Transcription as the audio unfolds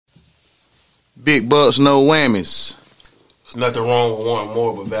Big bucks, no whammies. There's nothing wrong with wanting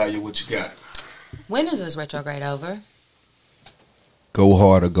more, but value what you got. When is this retrograde over? Go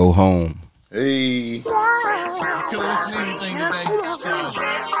hard or go home. Hey. You could listen to anything today,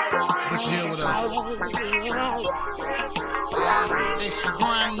 but you here with us. Extra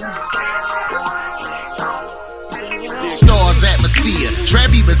grain. Stars atmosphere,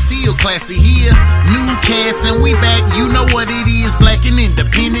 Trappy but still classy here. New cast and we back, you know what it is. Black and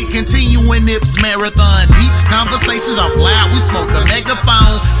independent, continuing Nips marathon. Deep conversations off loud, we smoke the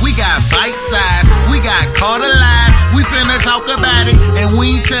megaphone. We got bite size, we got caught alive. We finna talk about it and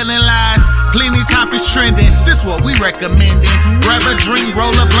we ain't telling lies. Plenty topics trending, this what we recommending. Grab a drink,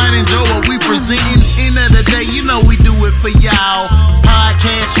 roll a blunt, enjoy what we presenting. End of the day, you know we do it for y'all.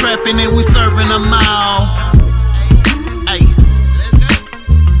 Podcast trapping and we serving them all.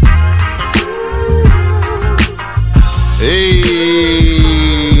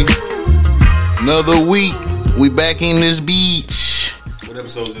 Hey, another week. We back in this beach. What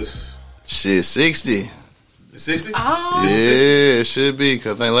episode is this? Shit, 60. The 60? Oh, Yeah, it should be,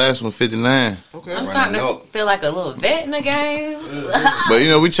 because I think last one 59. Okay. I'm starting to feel like a little vet in the game. But, you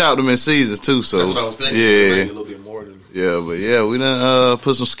know, we chopped them in seasons, too, so. That's what I was thinking. Yeah. So maybe a little bit more than. Yeah, but yeah, we done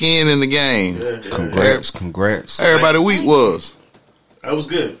put some skin in the game. Yeah. Congrats. Everybody week was. It was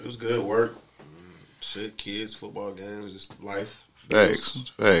good. It was good. Work. Shit, kids, football games, just life. Facts.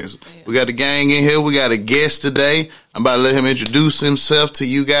 We got the gang in here. We got a guest today. I'm about to let him introduce himself to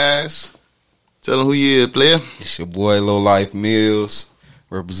you guys. Tell him who you is, player. It's your boy Lolife Mills,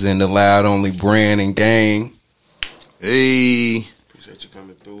 representing the Loud Only brand and gang. Hey. Appreciate you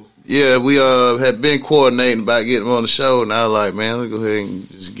coming through. Yeah, we had been coordinating about getting him on the show, and I was like, man, let's go ahead and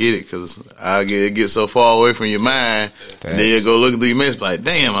just get it, because it get so far away from your mind, and then you go looking through your mess, like,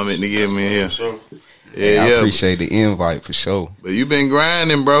 damn, I meant to get him in here. Sure. Yeah, I appreciate the invite for sure. But you been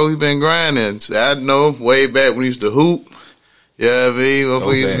grinding, bro. You been grinding. I know way back when we used to hoop. Yeah, I mean,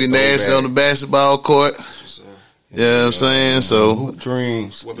 before you used to be nasty on the basketball court. Yeah, what I'm saying? So, Hoop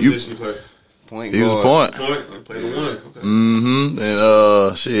dreams. What position you play? Point he was a guard. point. I played the one. Okay. Mm-hmm.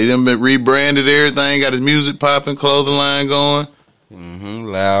 And shit, he done been rebranded everything. Got his music popping, clothing line going. Mm-hmm.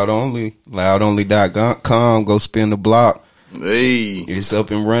 Loud Only. Loudonly.com. Go spin the block. Hey. It's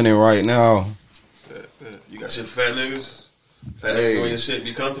up and running right now. You got shit for fat niggas? Fat niggas on your shit,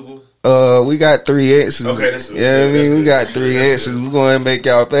 be comfortable? We got 3 X's. Okay, that's yeah, I mean, good. we got 3 X's. We going to make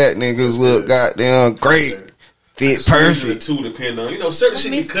y'all fat niggas look goddamn great. Fit perfect. The two depend on, certain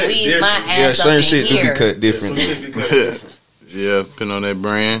shit be cut different. Yeah, certain shit do be cut different. Yeah, some shit be cut different. Yeah, depending on that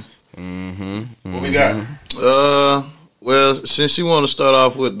brand. Mm-hmm. What we got? Well, since you want to start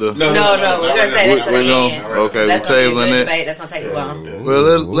off with the... No, we're going to say that's to the end. Okay, that's we're going to be tabling a good it. debate. That's going to take too long. Well,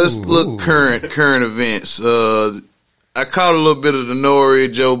 let's look current events. I caught a little bit of the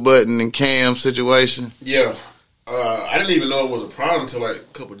Nori, Joe Budden, and Cam situation. Yeah. I didn't even know it was a problem until like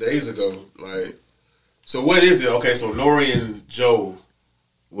a couple days ago. Like, so what is it? Okay, so Nori and Joe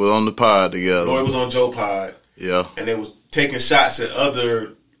We're on the pod together. Nori was on Joe Pod. Yeah. And they was taking shots at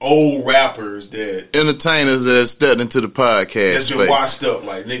other old rappers that Entertainers that stepped into the podcast that's been space. washed up.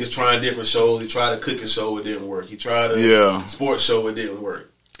 Like, niggas trying different shows. He tried a cooking show, it didn't work. He tried a sports show, it didn't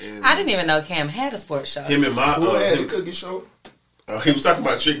work. And I didn't even know Cam had a sports show. him and my Who had a cooking show? he was talking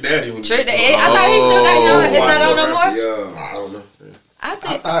about Trick Daddy. Trick Daddy. I thought he still got it. It's not on no more? Yeah. I don't know. I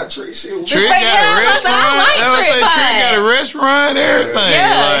thought Trick shit was... Trick got a restaurant. Trick got a restaurant, everything.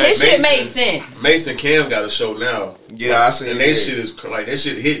 Yeah, like, his shit made sense. Mason Cam got a show now. Yeah, I see and that. That shit is like that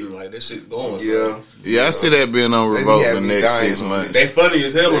shit hitting, like that shit going. Yeah, I see that being on Revolt the next 6 months. They funny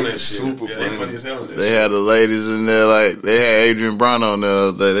as hell on that shit. Super They funny as hell on that They shit. had the ladies in there, like they had Adrian Brown on the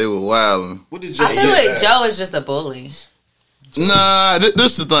other day. They were wilding. What did Joe I feel like Joe is just a bully. Nah,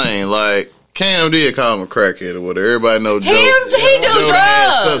 this the thing. Like Cam did call him a crackhead or whatever. Everybody know Joe. He do Joe drugs.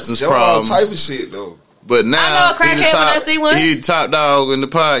 had substance Joe problems. all type of shit though. But now I know a crackhead when I see one. He top dog in the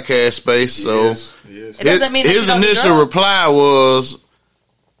podcast space. So Yes. It doesn't mean that his you don't do initial drugs. reply was,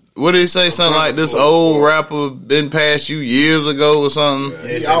 what did he say? Something like this old rapper been past you years ago or something.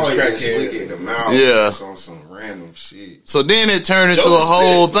 Yeah, He always get slick in the mouth. Yeah. On some random shit. So then it turned into Joe a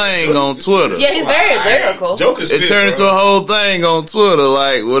whole spit. thing on Twitter. Yeah, he's very lyrical. Joker spit, It turned into a whole thing on Twitter,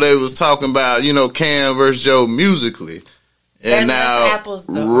 like where they was talking about, Cam versus Joe musically. And now, apples,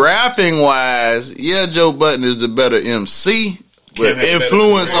 though. rapping wise, yeah, Joe Budden is the better MC, but Cam had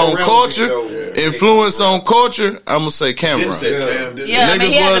influence better on rap. culture, I'm gonna say Cameron. Yeah, I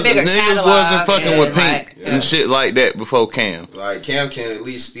mean, he has a bigger niggas catalog, wasn't fucking with like, Pink and shit like that before Cam. Like Cam can at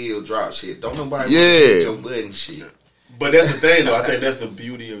least still drop shit. Don't nobody Yeah. Joe Budden shit. But that's the thing, though. I think that's the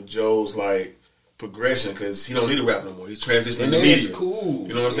beauty of Joe's like progression because he don't need to rap no more. He's transitioning And to media. that's cool.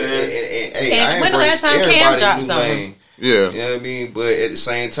 You know what I'm saying? And when the last time Cam dropped something? Yeah. You know what I mean? But at the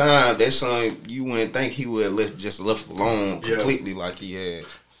same time, that song, you wouldn't think he would have just left alone completely like he had.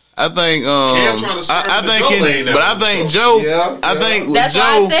 I think, Cam trying to I think Joe, that's why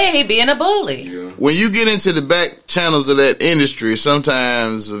I said he being a bully. Yeah. When you get into the back channels of that industry,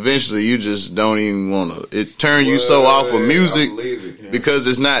 sometimes eventually you just don't even want to. It turns you so off of music because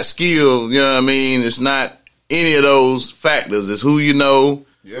it's not skill. You know what I mean? It's not any of those factors. It's who you know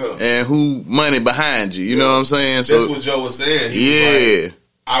and who money behind you. You know what I'm saying? So that's what Joe was saying. He was like,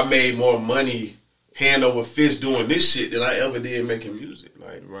 I made more money hand over fist doing this shit than I ever did making music.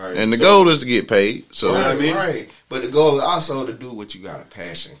 Like, right. And the goal is to get paid. So you know what I mean? Right. But the goal is also to do what you got a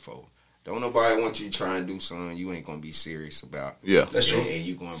passion for. Don't nobody want you to try and do something you ain't gonna be serious about. Yeah, that's true. And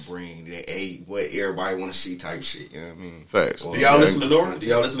you gonna bring that what everybody want to see type shit. You know what I mean? Facts. Do y'all listen to Nora? Do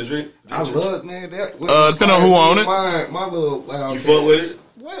y'all listen to Drink? I love that. Depending on who on it. My little loud. You fuck with it?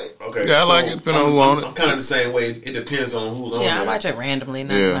 What? Okay. Yeah, I like it. Depending on who on it. I'm kind of the same way. It depends on who's on it. Yeah, I watch it randomly.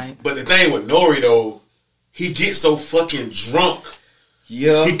 Like. But the thing with Nori though, he gets so fucking drunk.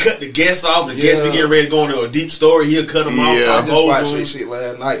 Yeah. He cut the guests off. The guests be getting ready to go into a deep story. He'll cut them off. I just watched that shit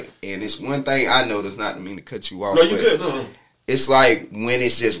last night. And it's one thing I noticed, not to mean to cut you off. No, you good. No. It's like when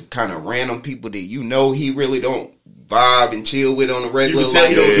it's just kind of random people that you know he really don't vibe and chill with on the regular. You can tell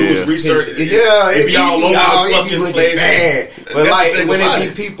he don't do his research. It be all over the fucking place. Bad. But like when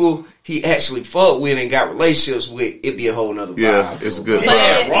it be people he actually fucked with and got relationships with, it be a whole nother vibe. Yeah, it's a good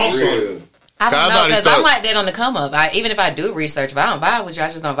vibe. I don't know, because I'm like that on the come up. Even if I do research, if I don't vibe with you, I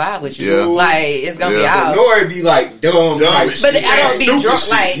just don't vibe with you. Like, it's going to be out. Nori be like dumb type shit. But I don't be drunk.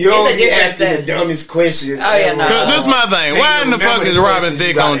 Like, you it's a difference. The dumbest questions. Oh, yeah, no. This is my thing. Why in the fuck is Robin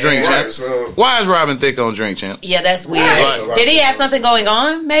Thicke on Drink Champs? Why is Robin Thicke on Drink Champs? Yeah, that's weird. Did he have something going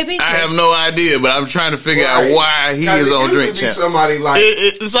on, maybe? I have no idea, but I'm trying to figure out why he is on Drink Champs. Somebody like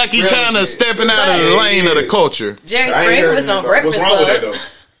it's like he kind of stepping out of the lane of the culture. Jerry Springer was on Breakfast Club. What's wrong with that,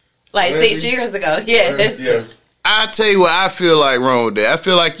 though? Like 6 years ago, yeah. I tell you what I feel like wrong with that. I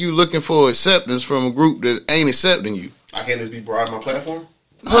feel like you looking for acceptance from a group that ain't accepting you. I can't just be broad on my platform.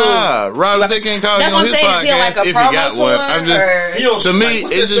 Robin Thicke ain't calling you on his podcast if he got one. I'm just to me,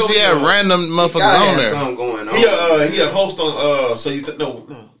 it's just he had random motherfuckers on there. Something going on. He a host on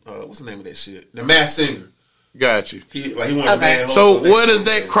what's the name of that shit? The Masked Singer. Got you. He wanted to man host. So where does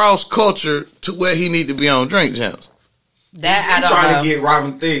that cross culture to where he need to be on Drink Champs? That I don't trying know. To get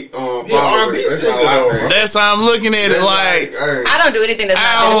Robin Thicke R&B singer. That's how I'm looking at it. Like I don't do anything that's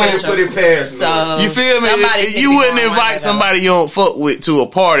not beneficial. Put it past. So you feel me? You wouldn't invite somebody you don't fuck with to a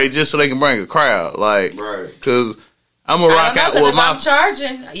party just so they can bring a crowd. Like, because I'm gonna rock out with my. I'm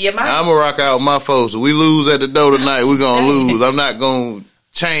charging. I'm gonna rock out with my folks. If we lose at the door tonight, we're gonna lose. I'm not gonna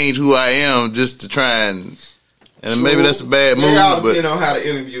change who I am just to try and. And maybe that's a bad move. It all depends on how the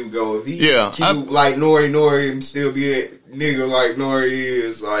interview go. If he keep like Nori and still be that nigga like Nori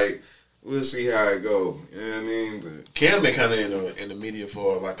is, like, we'll see how it go. You know what I mean? But Cam been kind of in the media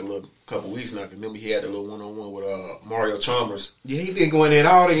for like a little couple weeks now. Cause remember he had a little one-on-one with Mario Chalmers. Yeah, he been going in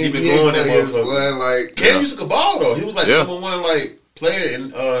all the NBA. He been going that motherfucker. Like Cam used to ball though. He was like number one like player in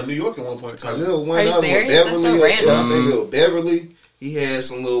New York at one point in time. Are you serious? Beverly, that's so random. I think little Beverly. He had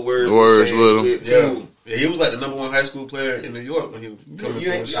some little words with him too. Yeah, he was like the number one high school player in New York when he was coming.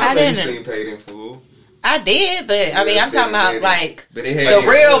 I didn't. Seen Paid in Full. I did, but I mean, I'm talking about like the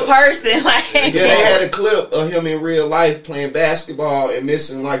real person. Like, they had a clip of him in real life playing basketball and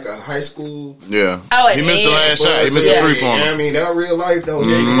missing like a high school. Yeah. Oh, he missed the last shot. He missed a 3-pointer. I mean, that real life though.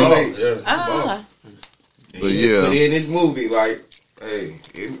 But in this movie, like, hey,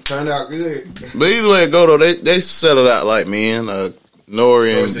 it turned out good. But either way it go though, they settled out like men.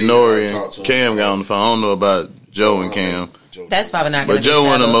 Nori and Cam got on the phone. I don't know about Joe and Cam. That's probably not. But Joe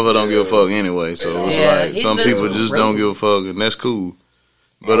and them mother don't give a fuck anyway. So it's like some people just don't give a fuck, and that's cool.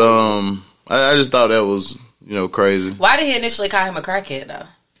 But I just thought that was crazy. Why did he initially call him a crackhead though?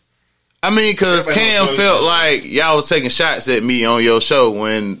 I mean, because Cam felt like y'all was taking shots at me on your show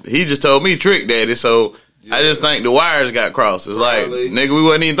when he just told me Trick Daddy. So I just think the wires got crossed. It's like, nigga, we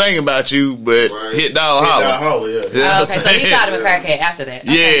wasn't even thinking about you, but hit dog holler. Okay, so he called him a crackhead after that.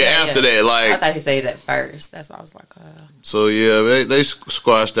 Okay, after that. Like, I thought he said that first. That's why I was like, So yeah, they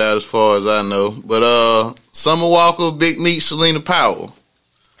squashed out as far as I know. But Summer Walker, Big Meat, Selena Powell.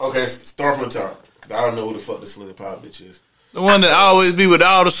 Okay, start from the top. Cause I don't know who the fuck the Selena Powell bitch is. The one that always be with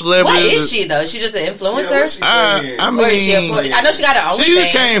all the celebrities. What is she though? She just an influencer? I mean, I know she got her OnlyFans. She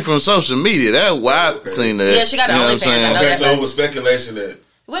just came from social media. That's why I seen that. Yeah, she got her OnlyFans. Okay, so it was speculation that. It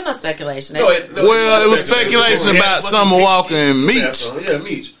wasn't no speculation. It was speculation about Summer Walker and Meech. Yeah,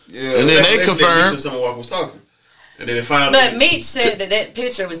 Meech. Yeah, and then they confirmed. Summer Walker was talking. And then finally, but Meech said that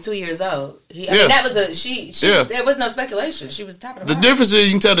picture was 2 years old. I mean, that was she. There was no speculation. She was top of the difference is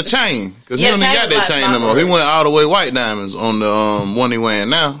you can tell the chain because he don't even got that chain no more. He went all the way white diamonds on the one he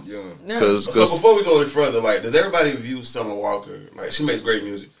wearing now. Yeah. So before we go any further, like, does everybody view Summer Walker? Like, she makes great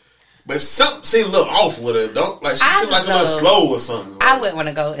music, but something seems a little off with her. Don't like she seems like a little slow or something. Like. I wouldn't want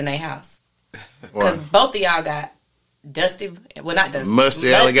to go in their house because both of y'all got musty rumors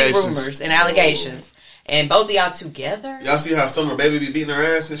and allegations. And both of y'all together? Y'all see how Summer Baby be beating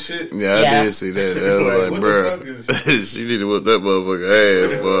her ass and shit? Yeah, I did see that. That was like, bro, she need to whip that motherfucker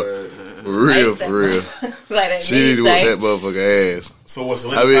ass, bro. For real. Like she need to whip that motherfucker ass. So what's the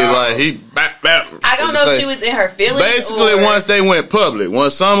I mean, like, he I don't know if she was in her feelings. Basically, once they went public,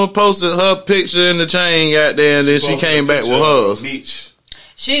 once Summer posted her picture in the chain, goddamn, and then she came back with hers.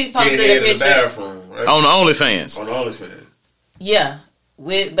 She posted a picture in the bathroom, right? On the OnlyFans. On the OnlyFans. Yeah.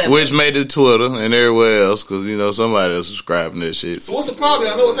 Which made it Twitter and everywhere else because somebody else subscribing to that shit. So what's the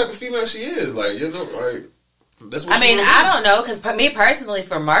problem? I know what type of female she is. Like that's what I don't know because me personally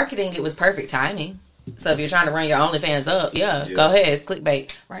for marketing it was perfect timing. So if you're trying to run your OnlyFans up, go ahead. It's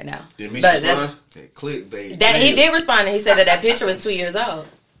clickbait right now. Did Meech respond? Clickbait. That he did respond. And he said that picture was 2 years old.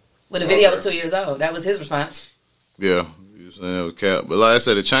 Well, the video was 2 years old. That was his response. Yeah, you saying it was cap, but like I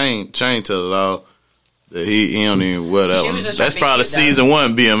said, the chain tell it all. That he don't even wear that one. That's probably season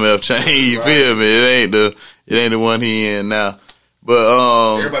 1 BMF chain. You feel me? It ain't the one he in now.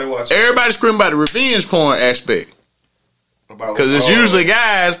 But everybody screaming about the revenge porn aspect because it's usually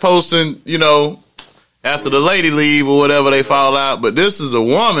guys posting, after the lady leave or whatever they fall out. But this is a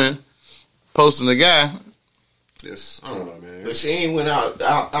woman posting a guy. Yes, I don't know, man. But she ain't went out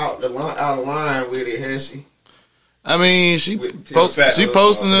of line with it, has she? I mean, she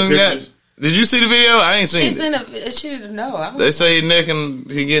posting them. Did you see the video? I ain't seen it. She didn't know. They say he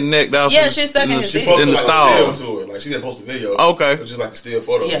getting necked off. Yeah, she's stuck in his dick. In the stall. To it. Like she didn't post a video. Okay. It's just like a still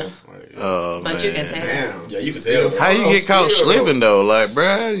photo. Yeah. But man. You can tell. Damn. Yeah, you can tell. How you get caught slipping though? Like,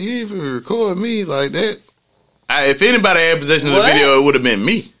 bro, you even record me like that? If anybody had possession of the video, it would have been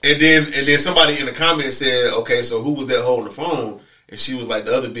me. And then somebody in the comments said, "Okay, so who was that holding the phone?" And she was like,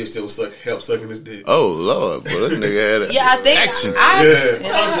 the other bitch that was help sucking his dick. Oh Lord, but that nigga had I think action.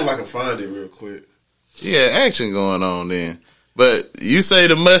 I'll see if I can find it real quick. Yeah, action going on then. But you say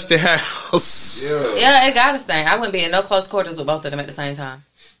the musty house. Yeah, it got to stay. I wouldn't be in no close quarters with both of them at the same time.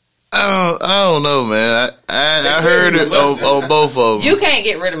 I don't know, man. I heard it on both of them. You can't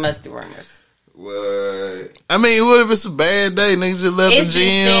get rid of musty rumors. What? I mean, what if it's a bad day? Niggas just left the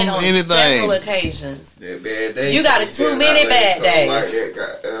gym, on anything. Several occasions. That bad day. You got too many bad days.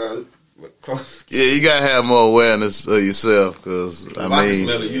 Yeah, you gotta have more awareness of yourself because I can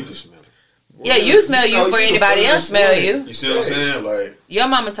smell it. You can smell it. Yeah, you smell you for anybody else smell you. You see what I'm saying? Like your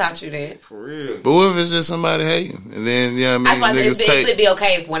mama taught you that for real. But what if it's just somebody hating, and then that's why it would be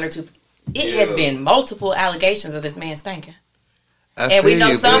okay if one or two. It has been multiple allegations of this man stinking, and we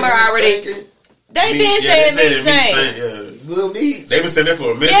know some are already. They been saying Meech stink. Little Meech. They been saying that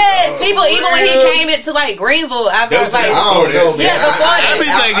for a minute. Yes, people even when he came into like Greenville, I was like, I don't know, man. I be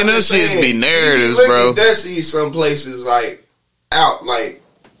thinking those shits be narratives, bro. You can see some places like out like.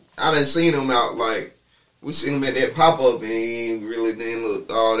 I done seen him out, like, we seen him at that pop-up, and he ain't really didn't look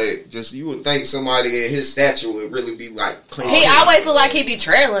all that. Just, you would think somebody at his stature would really be, like, clean. He always look like he be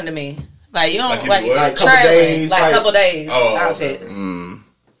trailing to me. Like, you don't, like couple days. Like, couple days outfits. Okay.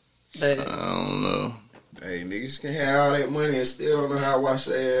 But I don't know. Hey, niggas can have all that money and still don't know how to wash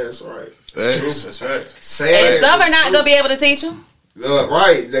their ass right. That's right. And some are not going to be able to teach them.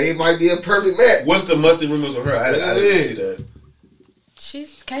 Right. They might be a perfect match. What's the musty rumors with her? I didn't see that. She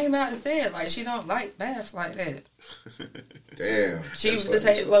came out and said, like, she don't like baths like that. Damn. She used to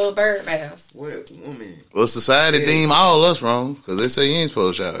take little bird baths. What woman? Well, society deem all us wrong because they say you ain't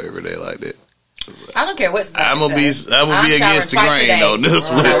supposed to shower every day like that. I don't care what society I'm gonna be against the grain on this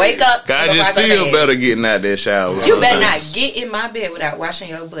one. I wake up. I just feel better getting out that shower. You better not get in my bed without washing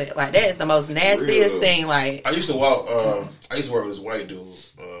your butt. Like, that is the most nastiest thing. Like, I used to work with this white dude.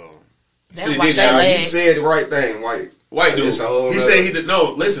 He said the right thing, White dude. He said he did.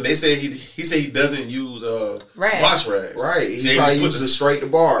 No, listen. They said he said he doesn't use wash rags. Right. He probably uses it straight to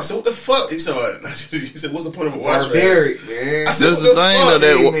bar. I said, what the fuck? He said, what's the point of a wash rag? Man. I said, this is the thing though.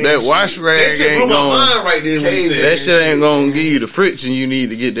 That wash rag ain't gonna. Right there that shit ain't gonna give you the friction you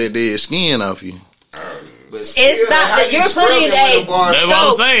need to get that dead skin off you. But It's not. You're putting that's what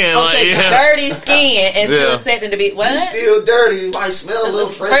I'm saying. Like, dirty skin and still expecting to be what? You still dirty. You might smell a little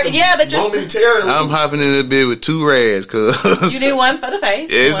fresh. Yeah, but just momentarily. I'm hopping in the bed with 2 rags because you need one for the face.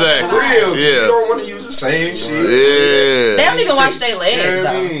 Exactly. For real. Yeah. You don't want to use the same shit. Yeah. They don't even wash their legs though.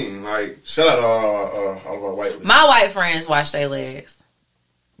 I mean, like, shout out to all of our white listeners. My white friends wash their legs.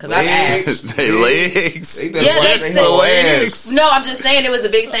 Cause I've asked. They legs. They better wash their whole ass. No, I'm just saying it was a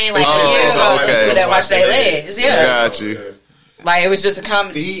big thing like a year ago. Okay. People that wash their legs. Yeah. Got you. Like it was just a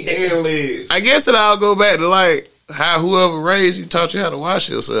common Feet and legs. I guess it all go back to like how whoever raised you taught you how to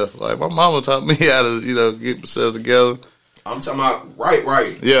wash yourself. Like my mama taught me how to, get myself together. I'm talking about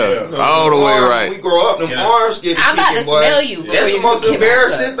right. Yeah, all the way right. When we grow up, them arms get I'm about to smell you. That's the most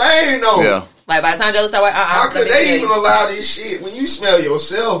embarrassing thing, though. Yeah. Like by the time Joe started, how could they even allow this shit when you smell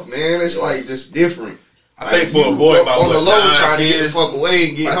yourself, man? It's like just different. I think for a boy about on the low, 9, trying 10, to get the fuck away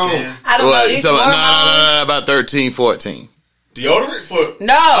and get home. I don't know. These no, about 13, 14. Deodorant for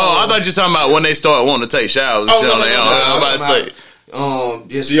no. Oh, I thought you were talking about when they start wanting to take showers and shit on their own. I'm about to say. Yeah.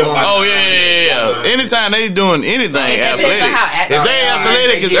 Anytime they doing anything athletic, if they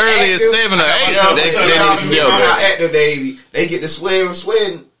athletic as early as 7 or 8, they need some deodorant. How active they get to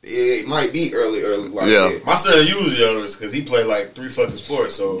sweating. It might be early like that. My son uses deodorants because he played like 3 fucking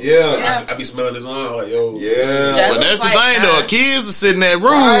sports. So I be smelling his arm like yo. Yeah. But that's the thing though. Kids are sitting in that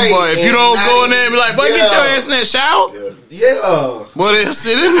room, boy. If you don't go in there and be like, boy, get your ass in that shower. Yeah. Boy, they'll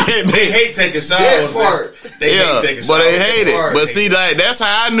sit in there. They hate taking showers. That part. They hate taking showers. But they hate it. But see, like that's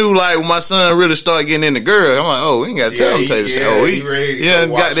how I knew like when my son really started getting into girls. I'm like, oh, we ain't got to tell him to take the shower. He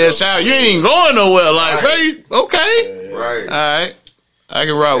got that shower. You ain't even going nowhere. Like, bro, okay. Right. All right. I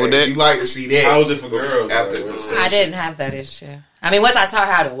can rock with that. You like to see that. How was it for girls? I didn't have that issue. I mean, once I taught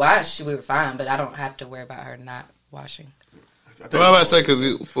her how to wash, we were fine. But I don't have to worry about her not washing. Well, I about to say because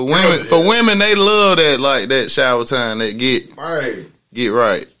for women, they love that like that shower time. They get right.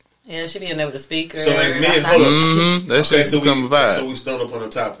 Yeah, she be in there with the speaker. So as men, hold up. That shit become a vibe. So we stumbled upon the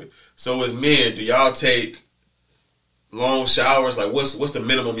topic. So as men, do y'all take long showers? Like what's the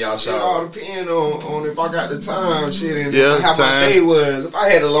minimum y'all shower? It all depends on if I got the time, shit, and how my day was. If I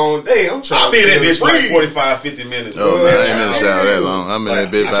had a long day, I'm trying. I'll be in that bitch for like 45-50 minutes. Oh man, I ain't in the shower that long. I'm in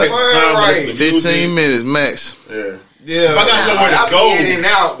that bitch about 15 minutes max. Yeah, if I got somewhere to go, in and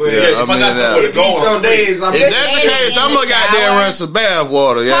out, but if I got somewhere to go, some days. If that's the case, I'm gonna goddamn run some bath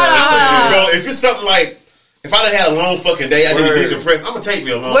water. Yeah, if it's something like. If I done had a long fucking day, I need to be compressed. I'm gonna take me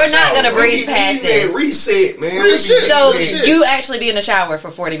a long. We're not gonna breeze past this. Reset, man. So you actually be in the shower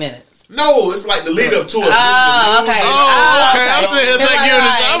for 40 minutes. No, it's like the lead up to it. Oh, okay. I'm sitting here thinking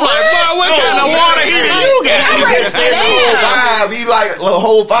I'm like, boy, what kind of water heater you got? Be like a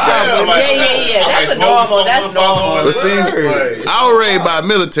whole vibe. Yeah. That's normal. But see, I was raised by a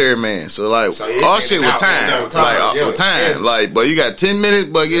military man, so like all shit with time, like time. Like, but you got 10 minutes,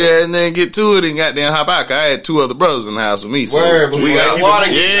 but get there and then get to it and goddamn hop out. Cause I had 2 other brothers in the house with me, so we got water.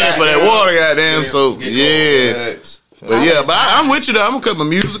 Yeah, for that water, goddamn. So yeah. But I'm with you though. I'm gonna cut my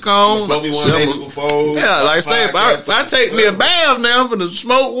music on. Smoke me one before. Yeah, like I say, if I take me a bath now, I'm gonna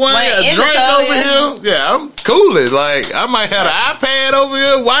smoke one, a drink over here. Yeah, I'm cooling. Like I might have an iPad over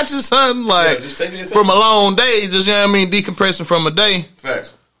here watching something like from a long day. Just decompressing from a day.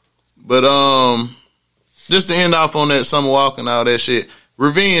 Facts. But just to end off on that summer walk and all that shit,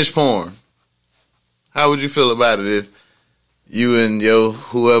 revenge porn. How would you feel about it if you and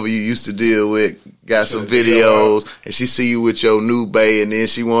whoever you used to deal with got some videos and she see you with your new bae and then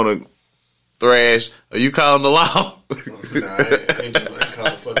she want to thrash? Are you calling the law? Nah, I ain't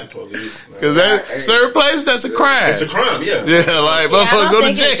calling fucking police. Because certain places, that's a crime. It's a crime, yeah. Yeah, like motherfucker go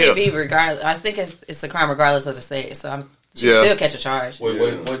to jail. It should be regardless. I think it's a crime regardless of the state. So she still catch a charge.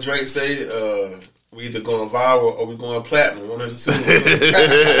 What Drake say? We either going viral or we going platinum. One of the two.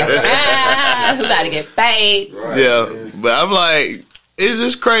 Who got to get paid? Right, yeah, but I'm like, it's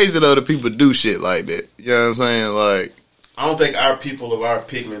just crazy though that people do shit like that. You know what I'm saying? Like, I don't think our people of our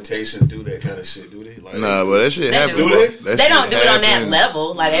pigmentation do that kind of shit, do they? Like, nah, but that shit happens. Do they? They don't do it on that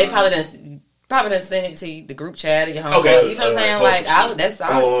level. Like they probably done send it to the group chat or your home. Okay, you know what I'm saying? Like, that's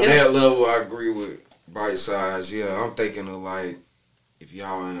all. On that level, I agree with Bite Size. Yeah, I'm thinking of like if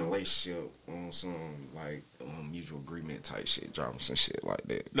y'all in a relationship on some like mutual agreement type shit, dropping some shit like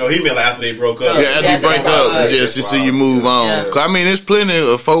that. No, he meant like after they broke up. Yeah, after you break up, just to see you move on. Yeah. Cause, I mean, there's plenty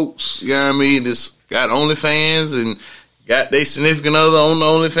of folks, you know what I mean, that's got OnlyFans and got their significant other on the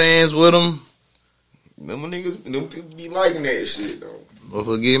OnlyFans with them. Them people be liking that shit though.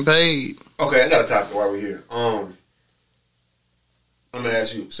 Motherfucker getting paid. Okay, I got a topic while we're here. I'm gonna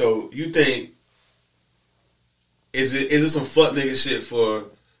ask you. So you think is it some fuck nigga shit for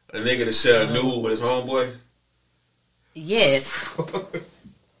a nigga to share a nude with his homeboy? Yes.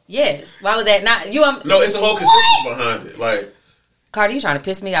 Yes. Why would that not? No, it's a whole consensus behind it. Like, Cardi, you trying to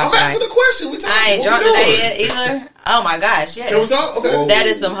piss me off? I'm asking the question. I ain't drunk today yet either. Oh my gosh, yes. Can we talk? Okay. That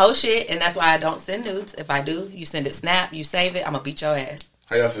is some whole shit, and that's why I don't send nudes. If I do, you send it snap, you save it, I'm gonna beat your ass.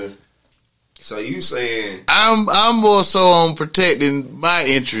 How y'all feel? So you saying I'm more so on protecting my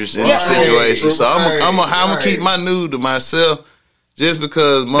interests in the situation. So I'm gonna keep my nude to myself. Just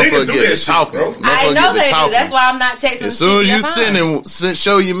because motherfuckers get to talking. I know they do. That's why I'm not texting. As soon as you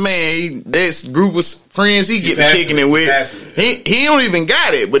show your man, that group of friends he get to kicking it with, he don't even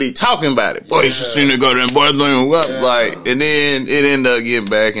got it, but he talking about it. Boy, you should see it go there, boy, like, and then it end up getting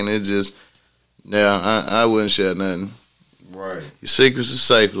back, and it just, I wouldn't share nothing. Right. Your secrets are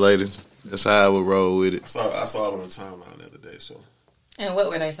safe, ladies. That's how I would roll with it. I saw it on the timeline the other day. So. And what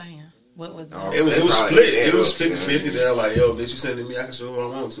were they saying? What was it? It was split. It was 50-50. They're like, yo, bitch, you sending me? I can show who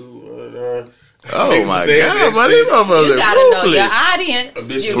I want to. Oh my god, but these motherfuckers you gotta know your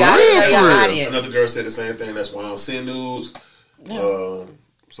audience. You gotta know your audience. Another girl said the same thing. That's why I don't send nudes.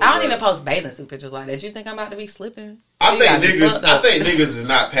 I don't even post bathing suit pictures like that. You think I'm about to be slipping? I think niggas is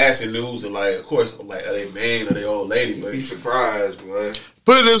not passing news and like, of course, like are they man or they old lady? But be surprised, boy.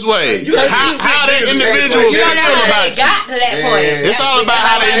 Put it this way: how that individual feel about you. Got to that point. It's all about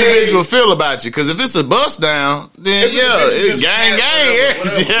how the individual feel about you. Because if it's a bust down, then it's gang.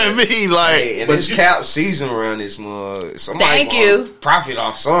 You know what I mean? Like, and it's cap season around this month. Thank you. Profit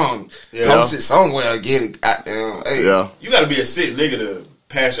off song. Post it somewhere. Get it. Goddamn. Hey. Yeah. You got to be a sick nigga to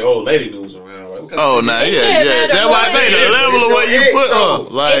pass your old lady news around. Like, that's why I say the level of what you put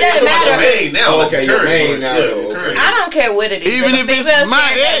up. Like, it doesn't matter. Now, okay, your main now. I don't care what it is. Even if it's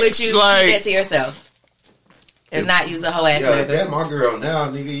my ex, keep that to yourself. And not use a whole ass nigga. That's my girl now,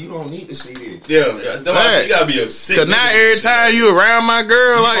 nigga. You don't need to see this. Yeah, that's why you gotta be a sick. Cause now every time you around my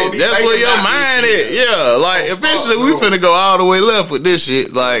girl, like that's where your mind is. Yeah, like eventually we finna go all the way left with this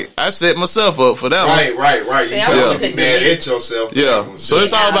shit. Like I set myself up for that one. Right. You gotta be mad at yourself. Yeah. So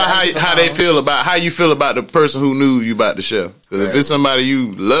it's all about how they feel about how you feel about the person who knew you about to share. Cause if it's somebody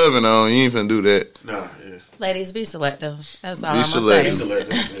you loving on, you ain't finna do that. Nah. Yeah. Ladies, be selective. That's all I'm saying. Be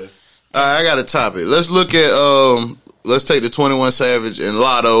selective. Yeah. All right, I got a topic. Let's look at let's take the 21 Savage and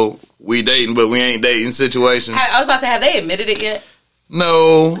Lotto. We dating, but we ain't dating situation. I was about to say, have they admitted it yet?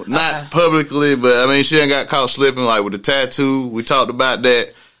 No, not publicly, but I mean, she ain't got caught slipping like with the tattoo. We talked about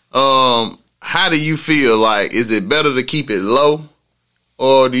that. How do you feel? Like, is it better to keep it low,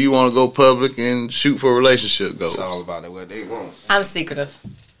 or do you want to go public and shoot for relationship goals? It's all about what they want. I'm secretive.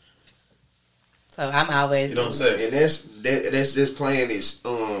 So I'm always. You don't say. And that's just playing it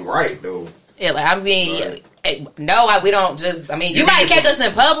right though. Yeah, like I mean, no, we don't just. I mean, you might catch us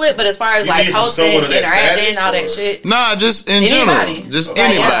in public, but as far as like posting, interacting, all that shit. Nah, just in general, just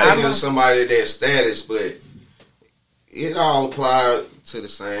anybody. I'm somebody that status, but it all applies to the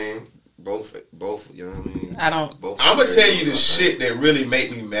same. Both. You know what I mean? I don't. I'm gonna tell you the shit that really make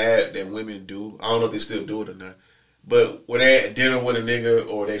me mad that women do. I don't know if they still do it or not. But when they at dinner with a nigga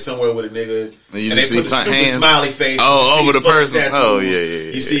or they somewhere with a nigga and they put the stupid smiley face over the person. Tattoos, oh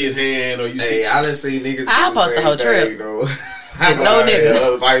yeah. You see his hand or you see. I done see niggas. I'll post the whole trip. No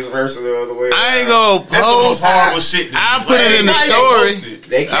nigga. Vice versa the other way. I ain't gonna post. That's the most horrible shit. I'll put it in the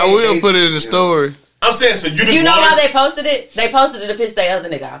story. I will put it in the story. I'm saying, so you know why they posted it? They posted it to piss their other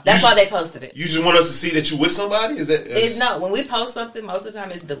nigga off. That's why they posted it. You just want us to see that you with somebody? Is that? No, when we post something, most of the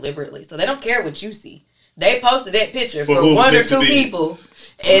time it's deliberately. So they don't care what you see. They posted that picture for one or two people,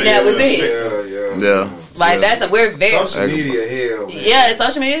 and that was it. Yeah. Like we're very social media hell. Man. Yeah,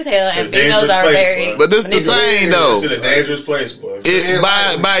 social media is hell, and females are very. But this the thing though. It's a dangerous place, boy.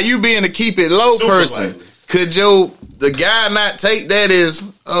 By you being a keep it low person, could the guy not take that as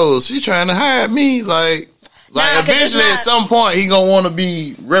she trying to hide me? Like eventually at some point he gonna want to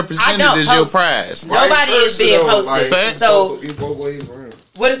be represented as your prize. Nobody is being posted. So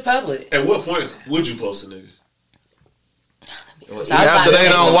what is public? At what point would you post a nigga? After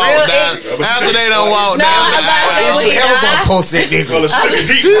they don't walk down. After they don't walk down. Gonna post that nigga.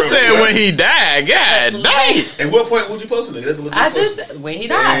 She said when he died. God dang. At what point would you post a nigga? That's when he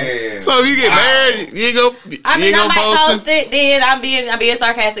died. So if you get married, you go. I might post it. Then I'm being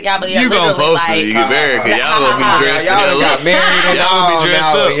sarcastic, y'all. But you gonna post it? You get married. Y'all gonna be dressed. Y'all got married. Y'all gonna be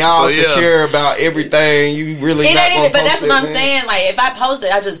dressed up. Y'all secure about everything. You really. It ain't even. But that's what I'm saying. Like if I post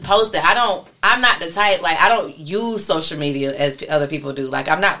it, I just post it. I'm not the type, like, I don't use social media as other people do. Like,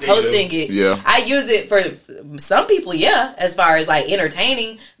 I'm not posting it. Yeah. I use it for some people, as far as, like,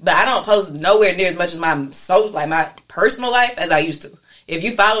 entertaining. But I don't post nowhere near as much as my personal life as I used to. If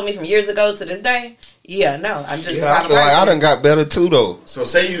you follow me from years ago to this day, I'm just I feel like I done got better, too, though. So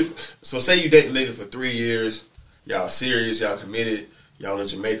say you date a nigga for 3 years. y'all serious, y'all committed, y'all in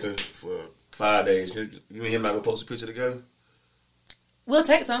Jamaica for 5 days. You and him not gonna post a picture together? We'll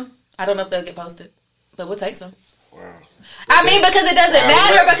take some. I don't know if they'll get posted, but we'll take some. Wow. I mean, because it doesn't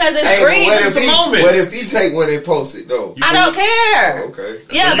matter because it's green. It's the moment. What if he take one and post it though? I don't care. Okay.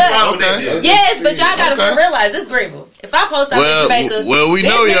 Yeah, but yes, but y'all gotta realize it's Greenville. If I post out in Jamaica, we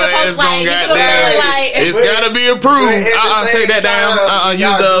know your ass gonna goddamn. It's gotta be approved. Take that down.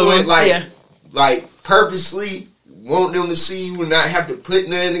 Use the other one. Like purposely want them to see you and not have to put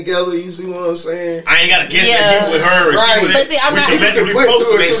nothing together. You see what I'm saying? I ain't gotta guess that you with her. Right. But see, I'm not. We can put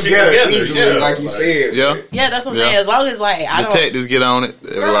two and two together easily, like you said. Yeah, that's what I'm saying. As long as like I don't. Detectives get on it.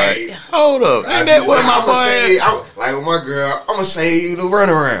 They're like, hold up, ain't that what my boy? Like with my girl, I'm gonna say you the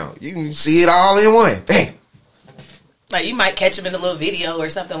runaround. You can see it all in one. Bam. Like you might catch him in a little video or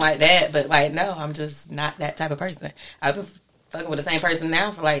something like that, but like no, I'm just not that type of person. I've been fucking with the same person now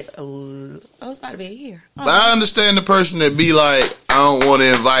for like it's about to be a year. But I understand the person that be like, I don't want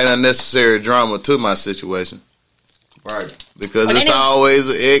to invite unnecessary drama to my situation. Right. Because it's always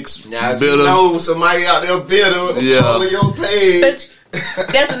an ex now, bitter. You know somebody out there bitter trolling your page.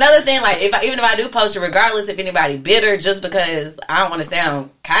 That's another thing. Like even if I do post it, regardless if anybody bitter, just because I don't want to sound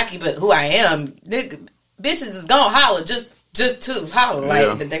cocky, but who I am, nigga, bitches is gonna holler just to holler.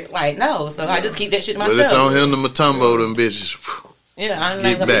 Like no. So I just keep that shit to myself. But it's on him to Matumbo them bitches. Yeah, I'm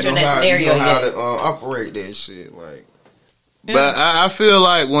not gonna put you in that scenario yet. How to operate that shit, like. But I feel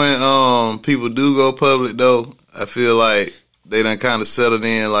like when people do go public though, I feel like they done kind of settled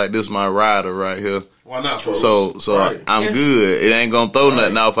in. Like this my rider right here. Why not? So I'm good. It ain't gonna throw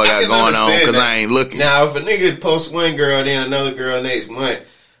nothing off I got going on because I ain't looking. Now if a nigga posts one girl then another girl next month,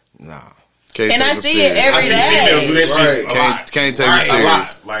 nah. And I see it every day. Do that shit a lot. Can't take it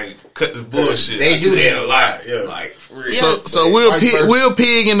serious. Like cut the bullshit. They do that a lot. Yeah, like for real. So we'll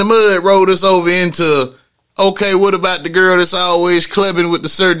pig in the mud roll this over into okay. What about the girl that's always clubbing with the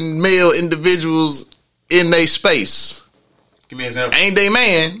certain male individuals in their space? Give me an example. Ain't they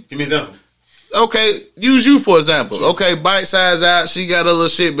man? Give me an example. Okay, use you for example. Sure. Okay, bite size out. She got a little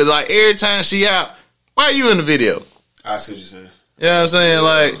shit, but like every time she out, why are you in the video? I see what you're saying. You know what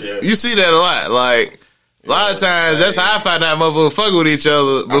I'm saying? You see that a lot. Like, a lot of times, that's how I find out motherfuckers fuck with each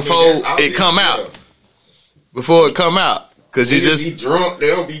other before it come out. Before it come out. Because you just be drunk,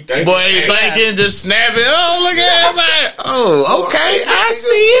 they'll be thinking. Boy, ain't thinking, just snapping. Oh, look at everybody. Oh, okay, I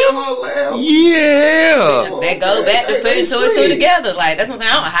see him. Yeah. That goes back to putting two and two together. Like, that's what I'm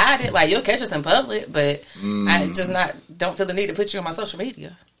saying. I don't hide it. Like, you'll catch us in public, but I just don't feel the need to put you on my social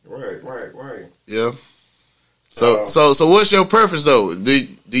media. Right. Yeah. So what's your preference though? Do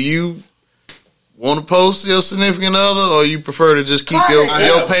you want to post your significant other, or you prefer to just keep your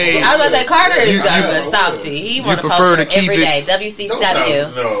page? I was gonna say Carter is a softie. He want to post them every day.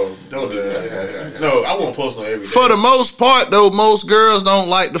 WCW. No, don't do that. No, I won't post no every day. For the most part, though, most girls don't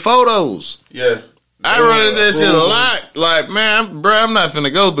like the photos. Yeah. I run into that shit a lot. Like, man, bro, I'm not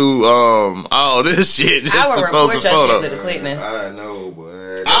finna go through all this shit just to post a photo. Shit with the quickness. I know,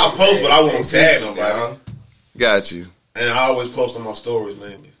 but I'll post, but I won't tag nobody. Got you. And I always post on my stories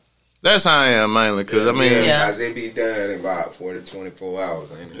mainly. That's how I am mainly, because I mean, because they be done in about 40 to 24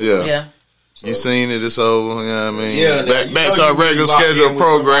 hours, ain't it? Yeah. So, you seen it, it's over, you know what I mean? Yeah, back to our regular schedule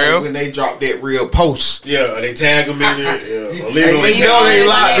program. When they drop that real post. Yeah, they tag them in it. Yeah. Or leave them they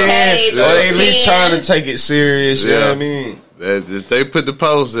locked in. They at least trying to take it serious, you know what I mean? If they put the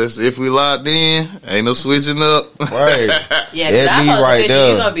post, that's if we locked in, ain't no switching up. Right. Yeah, that's me right there.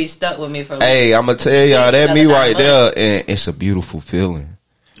 You're going to be stuck with me for a while. Hey, I'm going to tell y'all, that me right there, and it's a beautiful feeling.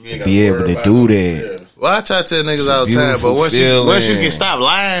 To be able to do that. Yeah. Well, I try to tell niggas all the time, but once you can stop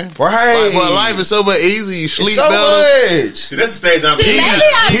lying, right? Well, life is so much easier. You sleep so better. Much. See, that's the stage I'm in. You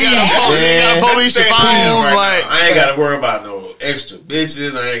got police your phones. Like, I ain't got to worry about no extra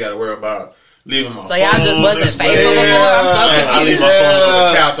bitches. I ain't got to worry about leaving my phone. So y'all just wasn't faithful before? I'm so confused. I leave my phone on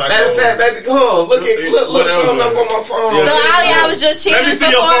the couch. Matter of fact, baby, come on. Look something up on my phone. So Ali, I was just cheating before? Let me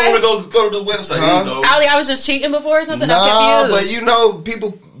see your phone to go to the website. Ali, I was just cheating before or something? Nah, I'm confused. but you know,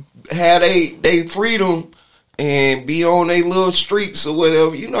 people have they freedom and be on their little streets or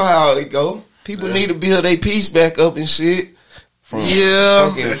whatever. You know how it go. People need to build their peace back up and shit.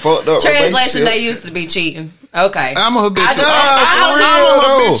 Fucked up Translation, they used to be cheating. Okay. I'm a habitual.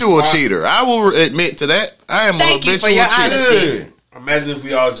 Cheater. I will admit to that. I am a habitual for your cheater. honesty. Imagine if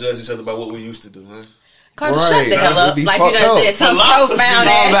we all judge each other by what we used to do, huh? Carter, shut the hell up. Like you done said some profound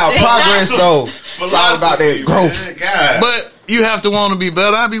ass shit. It's all about progress, though. It's all about that growth. But you have to want to be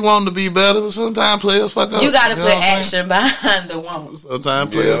better. I be wanting to be better, but sometimes players fuck up. You got to put action behind the want.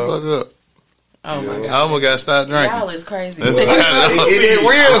 Sometimes players fuck up. Oh my God. I almost got to stop drinking. Y'all is crazy. That's It ain't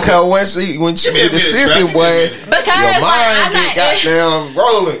real because when you get the sipping, boy, your mind get goddamn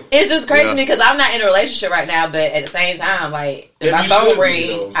rolling. It's just crazy to me because I'm not in a relationship right now, but at the same time, like if my phone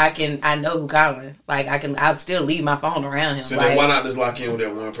ring, I know who calling. Like I'll still leave my phone around him. So like, then why not just lock in with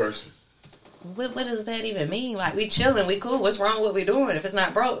that one person? What does that even mean? Like we chilling, we cool. What's wrong with what we doing? If it's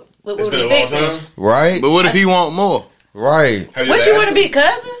not broke, what It's we been a long fixing? time. Right? But what if he want more? Right. What you want to be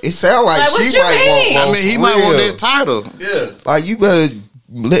cousins? It sounds like what she you might mean? want. I mean, he might want that title. Yeah. Like you better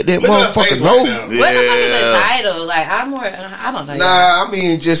let that motherfucker know. What the fuck is a title? Like I'm more. I don't know. Nah, I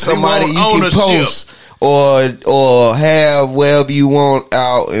mean just somebody you can ownership. post or have wherever you want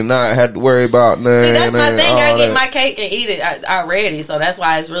out and not have to worry about nothing. See, that's my thing. I get my cake and eat it already. So that's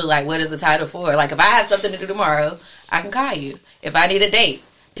why it's really like, what is the title for? Like if I have something to do tomorrow, I can call you. If I need a date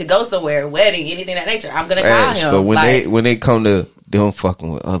to go somewhere, wedding, anything of that nature, I'm gonna call him. But when they come to them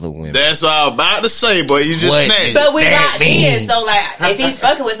fucking with other women, that's what I was about to say, boy. You just snatched. So we locked in. So like, if he's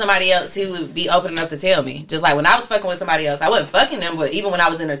fucking with somebody else, he would be open enough to tell me. Just like when I was fucking with somebody else, I wasn't fucking them, but even when I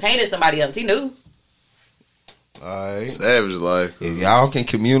was entertaining somebody else, he knew. Alright. Savage life. If y'all can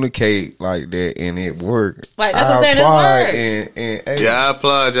communicate like that and it work, like that's what I'm saying. It works. Hey, I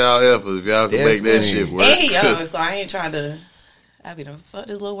applaud y'all efforts if y'all can make that shit work. And he young, so I ain't trying to. I be done fuck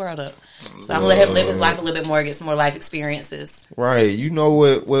this little world up. So I'm gonna let him live his life a little bit more, get some more life experiences. Right, you know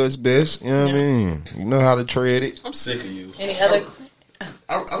what's best. You know what I mean. You know how to tread it. I'm sick of you. Any other?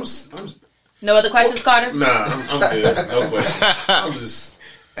 I'm No other questions, Carter? Nah, I'm good. No questions. I'm just.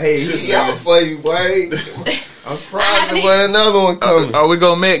 Hey, y'all for you, boy. I'm surprised there wasn't another one coming. Are we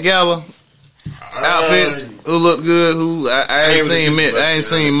gonna Met Gala? Outfits who look good? Who I ain't seen Met. I ain't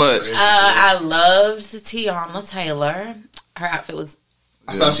seen much. I loved Tiana Taylor. Her outfit was.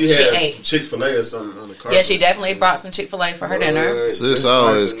 I saw she had Chick-fil-A or something on the car. Yeah, she definitely brought some Chick-fil-A for her dinner. Sis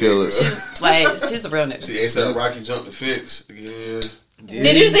always kill it. She's a real nigga. She ate Rocky jumped the fence again.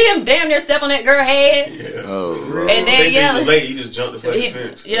 Did you see him damn near step on that girl's head? Yeah. Oh, and then late, he just jumped the fucking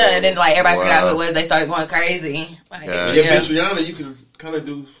fence. Yeah, and then like everybody figured out who it was. They started going crazy. Like, if it's Rihanna, you can kind of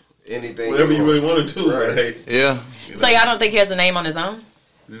do anything, whatever you really want to do. Right? Yeah. So y'all don't think he has a name on his own?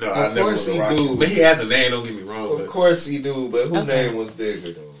 No, I never was a Rocky. But he has a name. Don't get me wrong. Of course he do. But whose name was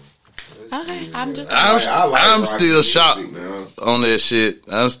bigger though? Okay, I'm just. I'm still shocked on that shit.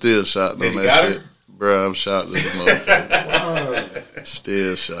 I'm still shocked on that shit. Bro, I'm shocked at this motherfucker.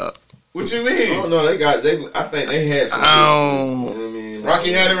 Still shocked. What you mean? I don't know. I think they had some.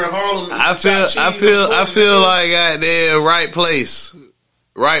 Rocky had her in Harlem. I feel like goddamn right place,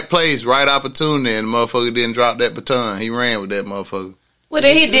 right opportunity, and the motherfucker didn't drop that baton. He ran with that motherfucker. Well,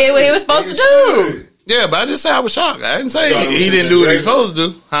 then he did what he was supposed to do. Yeah, but I just said I was shocked. I didn't say he didn't do what he was supposed to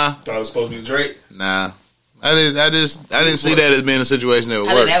do. Huh? Thought it was supposed to be Drake. Nah. I didn't see that as being a situation that would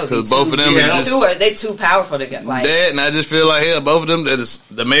work because both of them they too powerful to get like that, and I just feel like both of them that is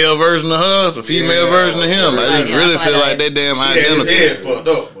the male version of her, the female version of him. I just really feel like they damn identical. His head fucked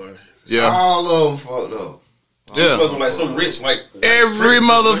up, boy. Yeah, all of them fucked up. Yeah, fucking like some rich every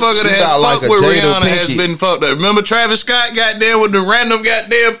motherfucker that has fucked with Rihanna has been fucked up. Remember Travis Scott got there with the random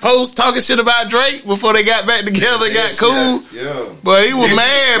goddamn post talking shit about Drake before they got back together and got cool. Yeah, but he was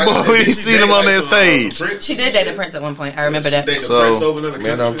mad, boy, when he seen him on that stage. She did date the Prince at one point. I remember that. So,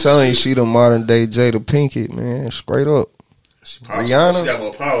 man, I'm telling you, she the modern day Jada Pinkett, man, straight up. Rihanna, she got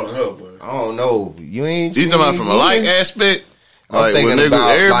more power than her, boy. I don't know. You ain't. You talking about from a like aspect? I'm thinking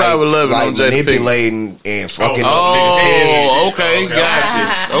about everybody was loving on manipulating and fucking up niggas' okay, gotcha.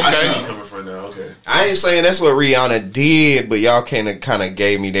 I see where you coming from now. Okay, I ain't saying that's what Rihanna did, but y'all kind of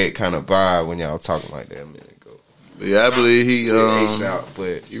gave me that kind of vibe when y'all talking like that a minute ago. Yeah, I believe he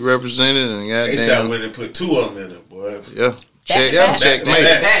but he represented and goddamn ASAP went and put two of them in it, boy. Yeah,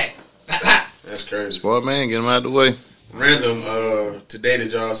 checkmate. That's crazy. Sport man, get him out the way. Random. Today,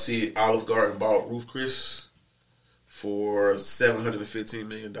 did y'all see Olive Garden bought Ruth Chris for $715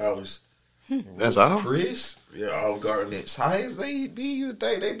 million? That's all. Chris? Yeah, Olive Garden. As high as they be, you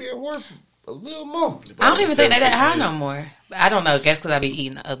think they be worth a little more? I don't even think they that high no more. But I don't know. I guess because I be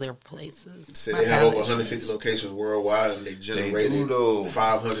eating other places. Said they have over 150 locations worldwide, and they generated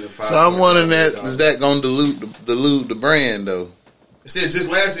 505. So I'm wondering is that going to dilute the brand though? It said just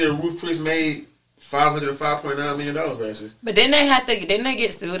last year, Ruth Chris made $505.9 million last year. But didn't they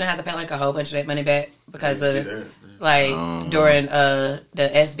get sued and have to pay like a whole bunch of that money back because of during the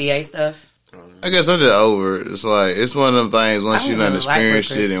SBA stuff? I guess I'm just over it. It's like it's one of them things once you done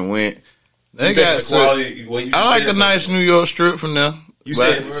experienced it and went. They got quality. I like the nice New York strip from there. You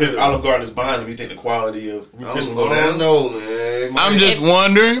said since Olive Garden is buying them, you think the quality of Ruth Chris will go down? I don't know, man. I'm just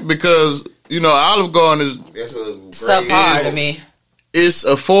wondering because Olive Garden is subpar to me. It's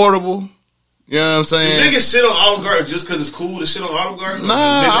affordable. You know what I'm saying? You niggas shit on Olive Garden just because it's cool to shit on Olive Garden? Nah,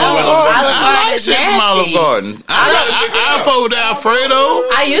 I like shit from Olive Garden. I fuck with Alfredo.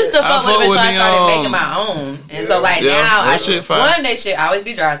 I used to fuck with it until I started making my own. And so like now, that shit always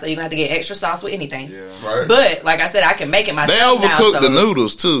be dry, so you have to get extra sauce with anything. Yeah. Right. But like I said, I can make it myself. They overcook the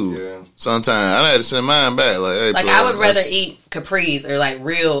noodles too. Yeah. Sometimes I had to send mine back. Like I would rather eat Capri's or like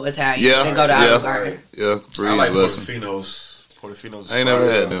real Italian than go to Olive Garden. Yeah, Capri's. I like Portofino's. Portofino's. I ain't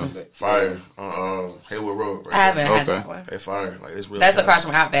never had them. Fire. Haywood Road. Right, I haven't had that one. They fire. Like it's real. That's across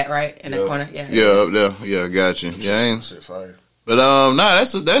from Outback, right in the corner. Yeah. Yeah, up there. Yeah, got you. Yeah, ain't. Shit fire. But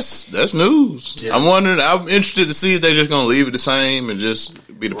that's news. Yeah. I'm interested to see if they're just gonna leave it the same and just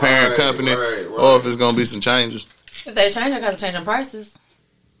be the parent company, or if it's gonna be some changes. If they change, they got to change them prices.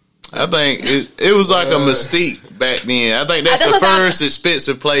 I think it was like a mystique back then. I think that's the first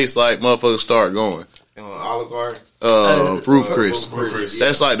expensive place like motherfuckers start going. Olive Garden. Ruth Chris.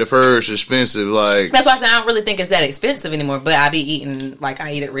 That's like the first expensive. Like that's why I say I don't really think it's that expensive anymore. But I be eating like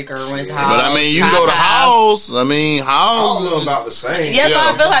I eat at Rick Irwin's house. But I mean, you can go to House. I mean, House is about the same. Yeah, so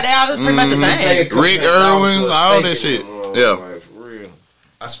I feel like they all pretty much the same. Rick Irwin's, all that shit. Yeah.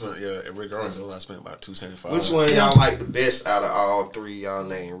 I spent at Rick Irwin's. I spent about $275. Which one y'all like the best out of all three? Y'all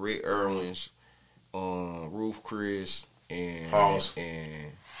name Rick Irwin's, Ruth Chris, and House.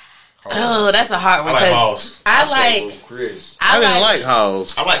 Oh, that's a hard one. I like House. I didn't like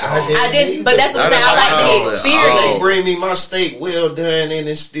House. I didn't, but that's what I'm saying. I like the experience. Bring me my steak well done and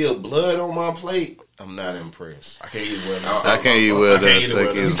it's still blood on my plate. I'm not impressed. I can't eat well done. I can't eat well done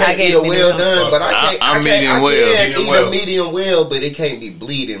steak. You can't eat a well done, but I can't eat a medium well, but it can't be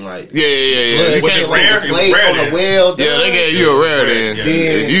bleeding like. Yeah. You can't stick a plate on a well done. Yeah, they gave you a rare then.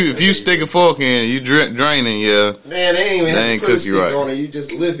 If you stick a fork in, you draining. Yeah, man, they ain't cook you right. On it. You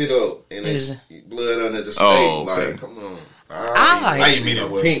just lift it up and it's blood under the steak. Oh, okay. Like, come on. I eat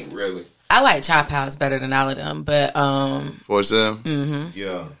medium well. Pink, really. I like Chop House better than all of them, but 47. Mm-hmm.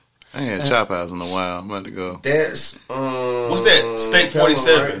 Yeah. I ain't had Chop House in a while. I'm about to go. That's what's that? Steak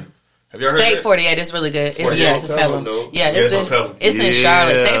 47. Right? Have you heard Steak that? 48 is really good. It's Pelham. Yeah, it's in Yeah,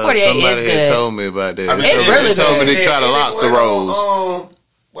 Charlotte. Steak 48 is somebody good. had told me about that. It's really good. They told me they try the lobster rolls.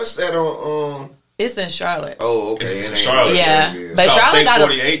 What's that on? It's in Charlotte. Oh, okay. It's in Charlotte. Yeah, but Charlotte got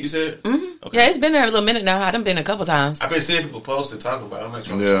 48. You said? Mm-hmm. Okay. Yeah, it's been there a little minute now. I done been a couple times. I've been seeing people post and talk about it. I'm like,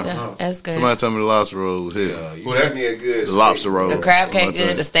 yeah, that's good. Somebody told me the lobster roll was here. That'd be a good. The lobster roll. The crab cake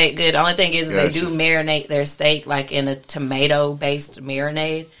good. The steak good. The only thing is they do marinate their steak like in a tomato based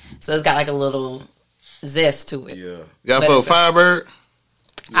marinade, so it's got like a little zest to it. Yeah, y'all fuck Firebird?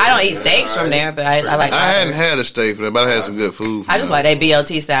 I don't eat steaks from there, but I like. I hadn't had a steak from there, but I had some good food. I just like their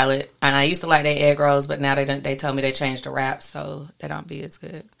BLT salad, and I used to like their egg rolls, but now they told me they changed the wraps, so they don't be as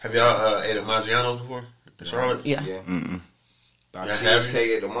good. Have y'all ate at Maggiano's before in Charlotte? Yeah.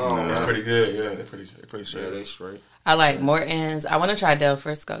 Cheesecake at the mall. That's pretty good. Yeah, they're pretty straight. Yeah, they straight. I like Morton's. I want to try Del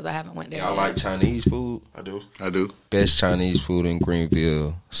Frisco's. I haven't went there. I like Chinese food. I do. Best Chinese food in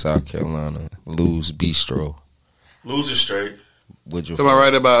Greenville, South Carolina. Lou's Bistro. Lou's is straight. Somebody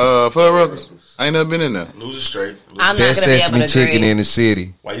right about Fudd Ruckers? I ain't never been in there. Lou's is straight. I'm not gonna be able to chicken agree. in the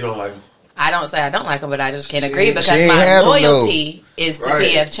city. Why you don't like them? I don't say I don't like them, but I just can't agree because my loyalty is to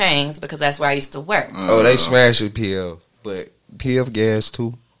PF Chang's because that's where I used to work. They smash at PF, but PF gas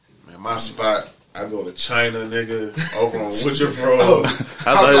too. Man, my spot. I go to China, nigga, over on Woodruff Road. I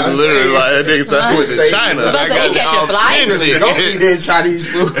thought it was literally like that nigga said with the China. I got you catch your flight. Don't eat that Chinese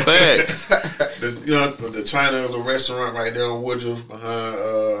food. Facts. The China is a restaurant right there on Woodruff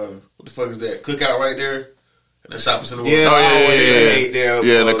behind what the fuck is that? Cookout right there. And the shopping center. Yeah,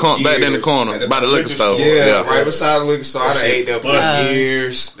 back in the corner by the liquor store. Yeah, right beside the liquor store. I done ate there for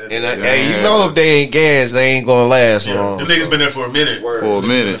years. And you know if they ain't gas, they ain't gonna last long. The niggas been there for a minute.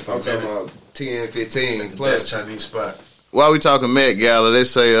 I'm talking about 10, 15 That's plus. the best Chinese spot. While we talking Met Gala, they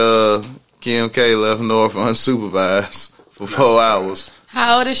say Kim K left North unsupervised for 4 hours.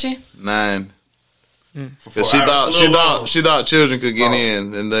 How old is she? 9. Because she thought children could get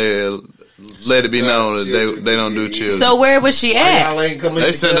in, and they let it be known that they don't do children. So where was she at?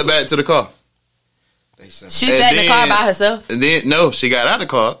 They sent her back to the car. She sat in the car by herself? And then, no, she got out of the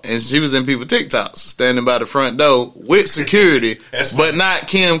car, and she was in people TikToks, standing by the front door with security, but not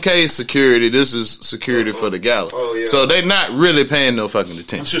Kim K's security. This is security for the gala. So they not really paying no fucking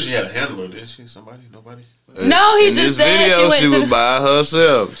attention. I'm sure she had a handler, didn't she? Nobody? No, he just said she was by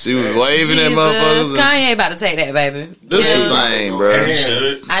herself. She was waving at motherfuckers. Kanye about to take that, baby. This is the thing, bro.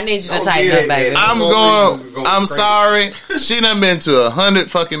 I need you to tighten up, baby. I'm sorry. She done been to 100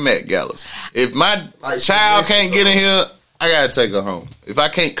 fucking Met Galas. If my child can't get in here, I gotta take her home. If I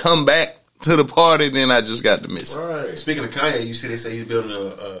can't come back to the party, then I just got to miss it. Right. Speaking of Kanye, you see they say he's building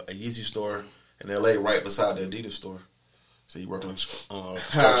a Yeezy store in L.A. right beside the Adidas store. So he working on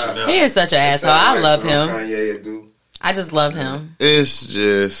construction now. He is such an asshole. I love him. Kanye do. I just love him. It's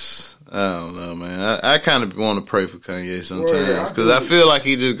just, I don't know, man. I kind of want to pray for Kanye sometimes because I feel like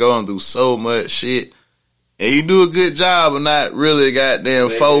he just going through so much shit. And he do a good job of not really goddamn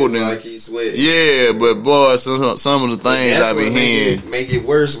folding. Like he's sweating. Yeah, but boy, some of the things I be hearing make it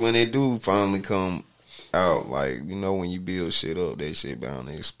worse when they do finally come out. Like, you know, when you build shit up, that shit bound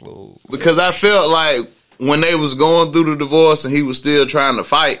to explode. Because I felt like when they was going through the divorce and he was still trying to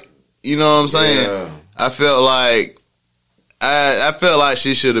fight, you know what I'm saying? Yeah. I felt like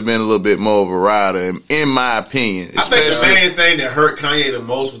she should have been a little bit more of a rider, in my opinion. I think the main thing that hurt Kanye the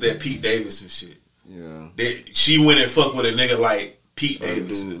most was that Pete Davidson shit. Yeah, that she went and fucked with a nigga like Pete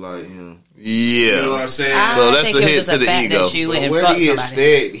Davidson, like him. Yeah, you know what I'm saying. So that's a hit to the ego. What do you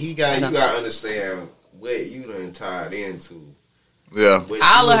expect? You got to understand what you done tied into. Yeah,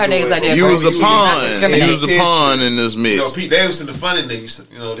 all of her niggas like that. You was a pawn. You was a pawn in this mix. You know, Pete Davidson, the funny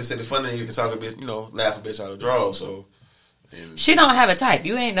nigga. You know, they said the funny nigga can talk a bit. You know, laugh a bitch out of draw. So she don't have a type.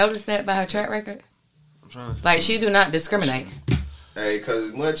 You ain't noticed that by her track record. I'm trying. Like she do not discriminate. Hey, because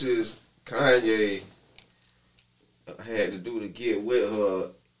as much as Kanye had to do to get with her,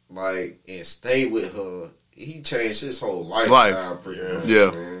 like, and stay with her, he changed his whole lifestyle pretty much,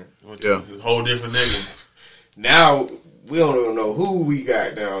 man. Yeah. A whole different nigga. Now, we don't even know who we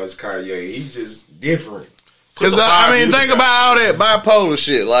got now as Kanye. He's just different. Because, I mean, think about all that bipolar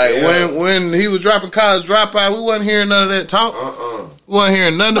shit. Like, when he was dropping College Dropout, we wasn't hearing none of that talk. We wasn't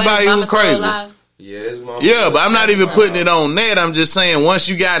hearing nothing about he was crazy. Yeah, his mama. Yeah, but I'm not even putting it on that. I'm just saying once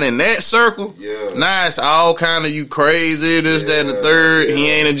you got in that circle, now it's all kind of you crazy, this, that, and the third. He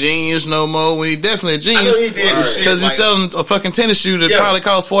ain't a genius no more. When he definitely a genius. I know he did the shit because he's selling a fucking tennis shoe that probably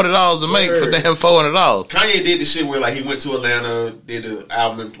costs $40 to make for damn $400. Kanye did the shit where like he went to Atlanta, did the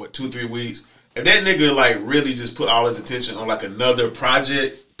album in 2-3 weeks. If that nigga like really just put all his attention on like another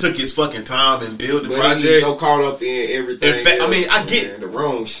project, took his fucking time and build the project. He's so caught up in everything. In fact, I mean, I get the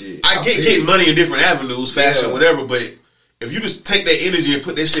wrong shit. I get getting money in different avenues, fashion, whatever. But if you just take that energy and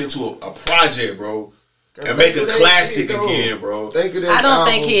put that shit into a project, bro, and make a classic again, bro. I don't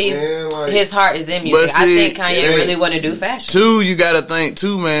think his heart is in music. I think Kanye really want to do fashion. Two, you got to think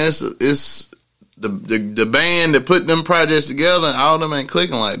too, man. It's the band that put them projects together, and all of them ain't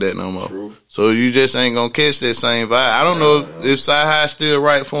clicking like that no more. True. So you just ain't gonna catch that same vibe. I don't know if Sci-Hi still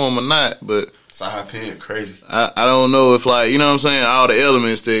right for him or not, but Sci-Hi pen crazy. I don't know if, like, you know what I'm saying, all the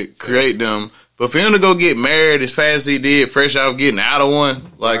elements that create them. But for him to go get married as fast as he did, fresh off getting out of one,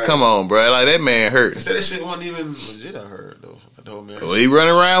 like, come on, bro. Like, that man hurt. They said that shit wasn't even legit, I heard, though. Well, he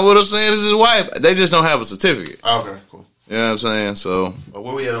running around with her saying it's his wife. They just don't have a certificate. Okay, cool. You know what I'm saying? So,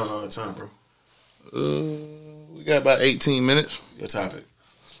 where we at on time, bro? We got about 18 minutes. Your topic.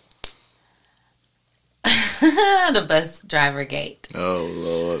 The bus driver gate. Oh,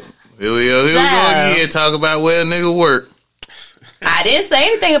 Lord. Here we go again. Talk about where a nigga work. I didn't say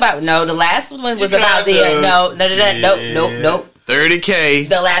anything about... No, the last one was about nope. 30K.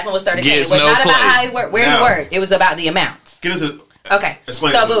 The last one was 30K. It was not about how he worked, where he worked. It was about the amount. Get into... Okay.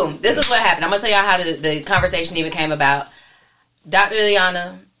 So, boom. This is what happened. I'm going to tell y'all how the conversation even came about. Dr.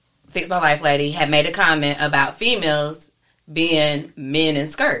 Ileana, Fix My Life lady, had made a comment about females being men in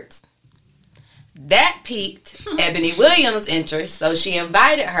skirts. That piqued Ebony Williams' interest, so she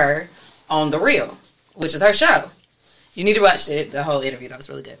invited her on The Real, which is her show. You need to watch the whole interview. That was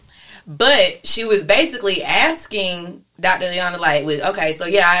really good. But she was basically asking Dr. Ileana, like, okay, so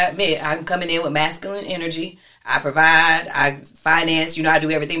yeah, I admit I'm coming in with masculine energy. I provide, I finance, I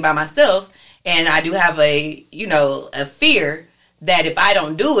do everything by myself. And I do have a fear that if I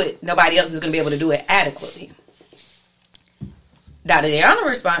don't do it, nobody else is going to be able to do it adequately. Dr. Ileana's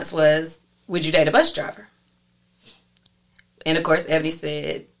response was, would you date a bus driver? And of course, Ebony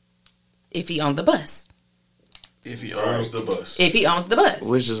said, if he owned the bus. If he owns the bus. If he owns the bus.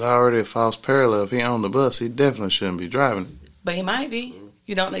 Which is already a false parallel. If he owned the bus, he definitely shouldn't be driving it. But he might be.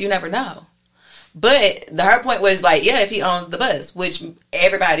 You don't know. You never know. But her point was like, yeah, if he owns the bus, which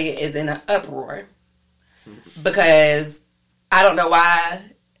everybody is in an uproar. Because I don't know why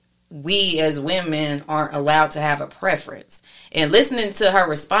we as women aren't allowed to have a preference. And listening to her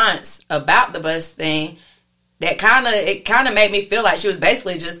response about the bus thing, it kind of made me feel like she was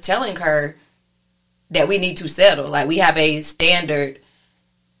basically just telling her that we need to settle. Like, we have a standard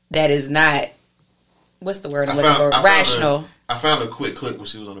that is not, what's the word I'm looking for? Rational. I found a quick clip when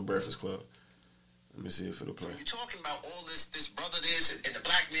she was on the Breakfast Club. Let me see if it'll play. You're talking about all this brother this, and the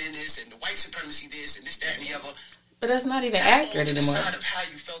black man this, and the white supremacy this, and this, that, and the other. But that's not even accurate anymore. That's of how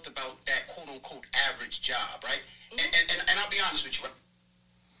you felt about that quote-unquote average job, right? And I'll be honest with you.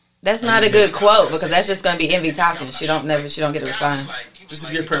 That's not a good quote because that's just gonna be Envy talking. She don't get to respond. Just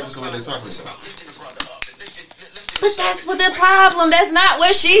to get preference on what they're talking about. But that's what the problem. That's not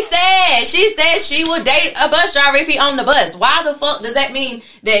what she said. She said she would date a bus driver if he owned the bus. Why the fuck does that mean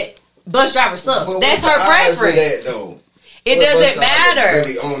that bus drivers suck? That's her preference. It doesn't matter.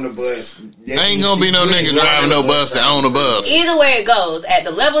 Really on the bus. Ain't gonna be no nigga driving no bus that own a bus. Either way it goes, at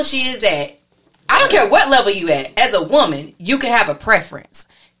the level she is at, I don't care what level you at. As a woman, you can have a preference.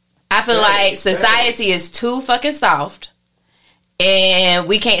 I feel like society is too fucking soft, and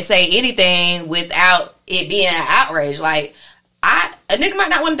we can't say anything without it being an outrage. Like, a nigga might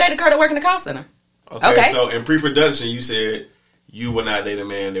not want to date a girl that work in the call center. Okay. So in pre-production, you said you would not date a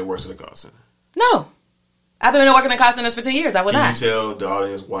man that works in the call center. No. I've been working in call centers for 10 years. I would not. Can you tell the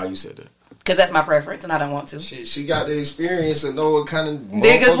audience why you said that? Because that's my preference, and I don't want to. She got the experience and know what kind of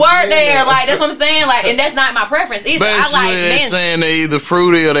niggas work there. Like, that's what I'm saying. Like, and that's not my preference either. Basically, I like they're saying they either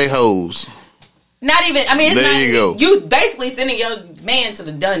fruity or they hoes. Not even. I mean, it's there not. You go. You basically sending your man to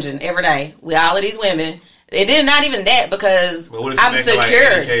the dungeon every day with all of these women. And then not even that because I'm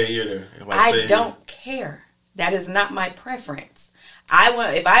secure. I don't care. That is not my preference.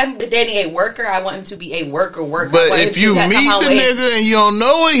 If I'm dating a worker, I want him to be a worker. But if you meet the nigga and you don't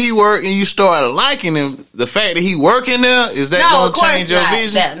know where he work and you start liking him, the fact that he working there, is that going to change your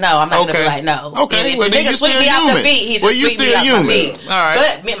vision? No, I'm not going to be like, no. Okay, if the nigga sweep me off the feet, he just sweep me off my feet. All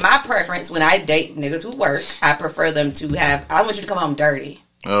right. But my preference when I date niggas who work, I prefer them to have, I want you to come home dirty.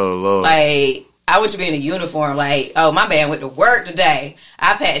 Oh, Lord. Like, I want you to be in a uniform. Like, oh, my man went to work today.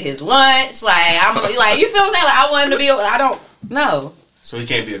 I packed his lunch. Like, I'm like, you feel what I'm saying? Like, I want him to be, I don't know. So he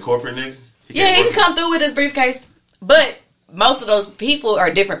can't be a corporate nigga? He can come through with his briefcase. But most of those people are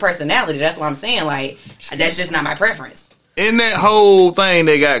different personality. That's what I'm saying. Like, that's just not my preference. In that whole thing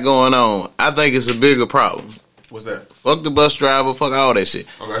they got going on, I think it's a bigger problem. What's that? Fuck the bus driver, fuck all that shit.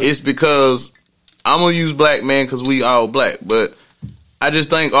 Okay. It's because, I'm going to use black man because we all black, but I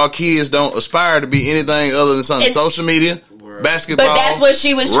just think our kids don't aspire to be anything other than something social media, basketball. But that's what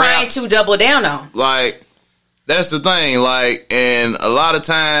she was trying to double down on. Like, that's the thing, like, and a lot of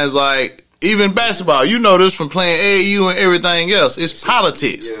times, like, even basketball, you know this from playing AAU and everything else, it's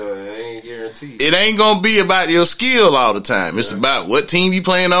politics. Yeah, it ain't guaranteed. It ain't gonna be about your skill all the time. It's about what team you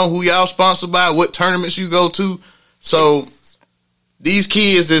playing on, who y'all sponsored by, what tournaments you go to. So, these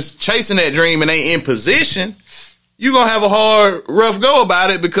kids is chasing that dream and ain't in position. You're gonna have a hard, rough go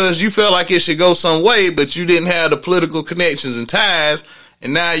about it because you felt like it should go some way, but you didn't have the political connections and ties.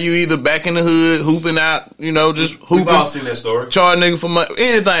 And now you either back in the hood, hooping out, just hooping. We've all seen that story. Charge nigga for money,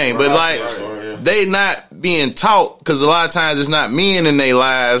 anything. But like, they not being taught, because a lot of times it's not men in their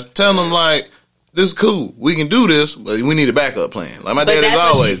lives. Tell them like, this is cool. We can do this, but we need a backup plan. Like my dad is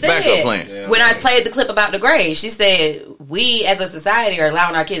always, backup plan. Yeah, when I played the clip about the grades, she said, we as a society are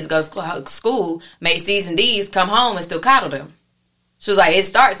allowing our kids to go to school, make C's and D's, come home and still coddle them. She was like, it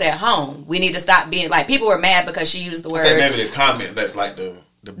starts at home. We need to stop being, like, people were mad because she used the word. I think maybe the comment that, like, the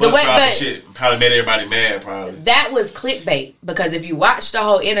bus driver shit probably made everybody mad, probably. That was clickbait, because if you watch the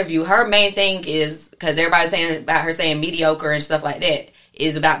whole interview, her main thing is, because everybody's saying about her saying mediocre and stuff like that,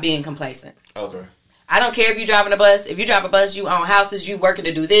 is about being complacent. Okay. I don't care if you're driving a bus. If you drive a bus, you own houses, you working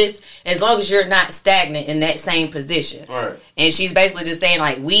to do this, as long as you're not stagnant in that same position. Right. And she's basically just saying,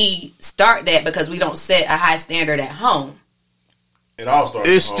 like, we start that because we don't set a high standard at home. It all starts.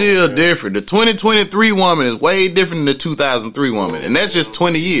 It's still different. The 2023 woman is way different than the 2003 woman, and that's just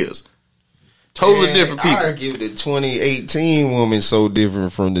 20 years. Totally different people. I give the 2018 woman so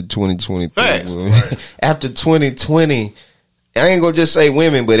different from the 2023 woman. Right. After 2020, I ain't gonna just say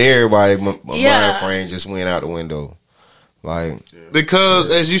women, but everybody, my mind frame just went out the window. Like, because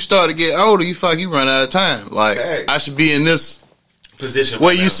as you start to get older, you run out of time. Like, I should be in this position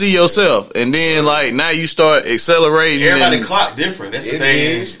where you see yourself, and then like now you start accelerating. Everybody clock different. That's the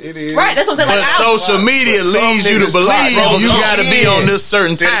thing. It is right. That's what I'm saying. But social media leads you to believe you got to be on this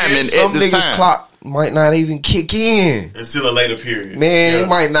certain time, and some at this niggas time clock might not even kick in until a later period. Man, it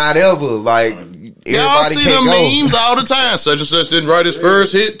might not ever like. Y'all see them memes all the time. Such and such didn't write his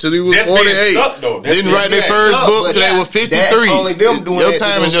first hit till he was 48. Didn't write their first book till they were 53. That's only them doing your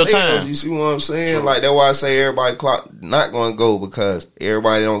time is your time. You see what I'm saying? True. Like, that's why I say everybody clock not going to go, because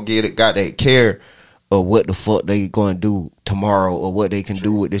everybody don't got that care of what the fuck they going to do tomorrow or what they can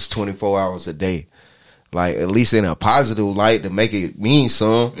do with this 24 hours a day. Like, at least in a positive light to make it mean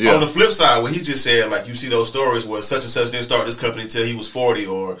something. Yeah. On the flip side, what he just said, like, you see those stories where such and such didn't start this company until he was 40,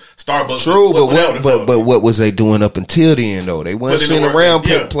 or Starbucks. True, but what was they doing up until then, though? They weren't sitting around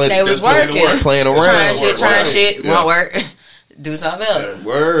playing. They was working. Playing around. Trying shit, won't work. do something else.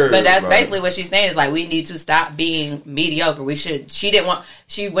 Word, but that's basically what she's saying is like we need to stop being mediocre. We should. She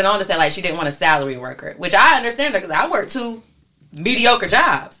went on to say like she didn't want a salary worker, which I understand because I work 2 mediocre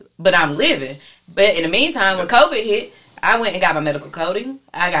jobs, but I'm living. But in the meantime, when COVID hit, I went and got my medical coding.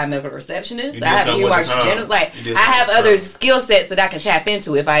 I got a medical receptionist. I have I have other skill sets that I can tap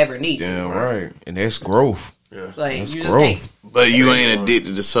into if I ever need to. Yeah, right. And that's growth. Yeah. Like that's you growth. just can't. But you ain't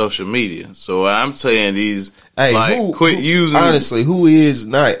addicted to social media. So what I'm saying is, quit using. Honestly, who is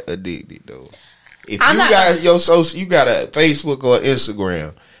not addicted though? If you got a Facebook or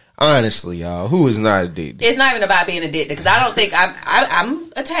Instagram, honestly, y'all, who is not addicted? It's not even about being addicted because I don't think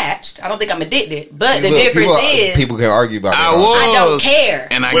I'm attached. I don't think I'm addicted. But the difference is people can argue about that. I don't care,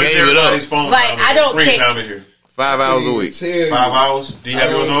 and I gave it up. Like I don't care. 5 hours a week. 5 hours. Do you have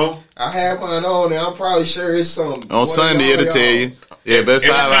yours on? I have mine on, and I'm probably sure it's something. On Sunday, it'll tell you. Yeah, but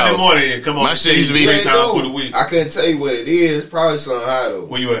 5 hours. Sunday morning, come on. My shit used to be 3 times for the week. I couldn't tell you what it is. Probably something high though.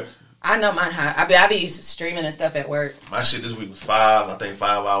 Where you at? I know mine high. I be streaming and stuff at work. My shit this week was 5. I think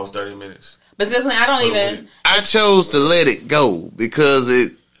 5 hours 30 minutes. But simply, I don't even. I chose to let it go because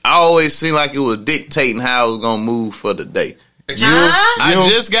I always seemed like it was dictating how I was gonna move for the day. I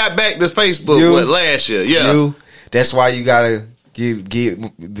just got back to Facebook last year. Yeah. That's why you gotta get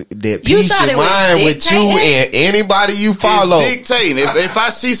that peace of mind with you and anybody you follow. It's dictating. If I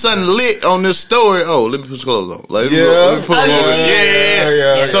see something lit on this story, let me put some clothes on. Let me put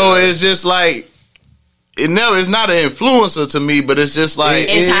yeah. So it's just like it's not an influencer to me, but it's just like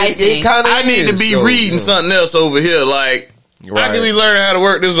enticing. I need to be reading something else over here. Like how can we learn how to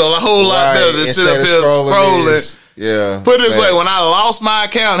work this a whole lot better than sit up here scrolling? Yeah. Put it this way, when I lost my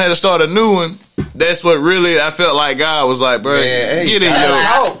account and had to start a new one, that's what really I felt like God was like, bro, get in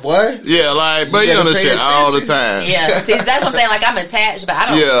your boy. Yeah, like, but you on this shit all the time. Yeah, see, that's what I'm saying. Like, I'm attached, but I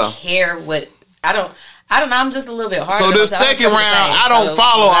don't care what I don't know. I'm just a little bit hard. So the second round, I don't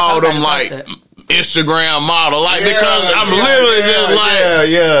follow all them like Instagram model, like because I'm literally just like,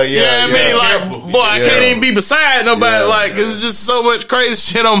 you know what I mean? Like, boy, I can't even be beside nobody, like, cause it's just so much crazy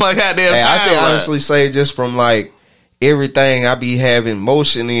shit on my goddamn time. I can honestly say, just from like everything I be having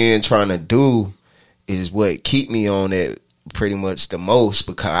motion in trying to do is what keep me on it pretty much the most,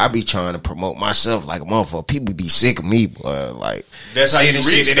 because I be trying to promote myself like a motherfucker. People be sick of me, boy. Like, that's how you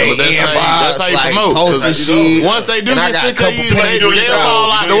reach. That's how you promote. Shit. Once they do get sick of you, they'll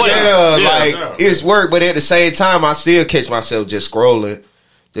fall out the way. Like it's work, but at the same time, I still catch myself just scrolling.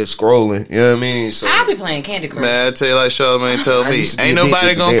 You know what I mean? So I'll be playing Candy Crush. Man, I tell you like Charlamagne told me, ain't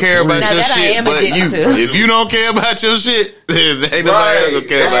nobody gonna care about your shit but you. If you don't care about your shit, then ain't nobody else gonna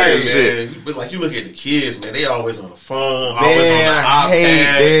care about your shit. But like, you look at the kids, man, they always on the phone, always on the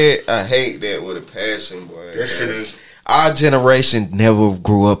iPad. I hate that with a passion, boy. That shit is. Our generation never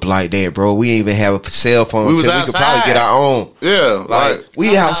grew up like that, bro. We didn't even have a cell phone until we could probably get our own. Yeah, like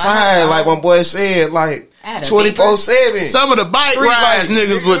we outside, like my boy said, like 24/7. Some of the bike rides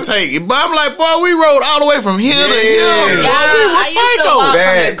niggas would take it, but I'm like, boy, we rode all the way from here to here. I used to walk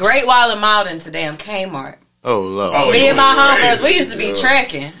from the Great Wall of Malden to damn Kmart. Oh Lord! Me and my homegirls, we used to be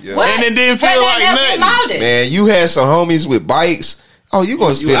trekking. What? And it didn't feel like nothing. Man, you had some homies with bikes. Oh, you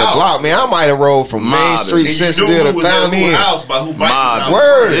gonna spin a block, man? I might have rolled from Main Street, Cincinnati to Fountain Inn.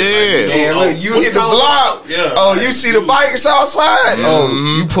 Word, man. Look, you hit the block. Oh, you see the bikes outside. Oh,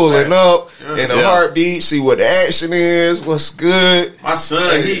 you pulling up in a heartbeat. See what the action is. What's good? My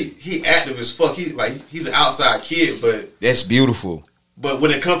son, he active as fuck. He's an outside kid, but that's beautiful. But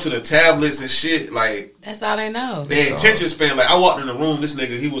when it comes to the tablets and shit, like that's all they know. Their attention span. Like I walked in the room, this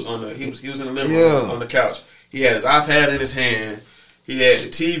nigga, he was in the living room on the couch. He had his iPad in his hand. He had the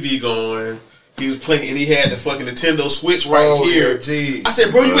TV going. He was playing, and he had the fucking Nintendo Switch here. Gee. I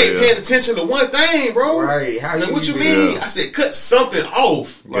said, bro, you ain't paying attention to one thing, bro. Right? What you mean? I said, cut something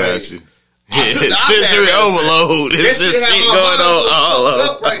off. Got you. Sensory overload. This shit going on all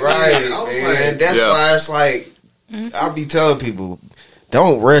over. Right, man. That's why it's like I'll be telling people,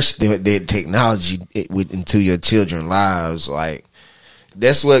 don't rush the technology into your children's lives. Like,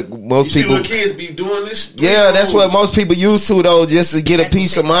 that's what most people. See kids be doing this. Yeah, that's what most people used to though, just to get a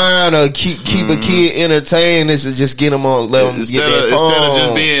peace of mind or keep a kid entertained. Is to just get them on, let them get their phone. Instead of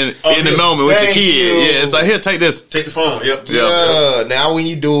just being in the moment with your kid. Yeah, it's like, here, take this, take the phone. Yep. Yeah. Now when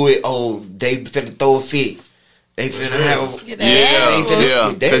you do it, they finna throw a fit. They finna have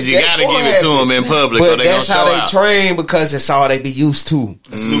because you gotta give it to them in public. But that's how they train, because it's all they be used to.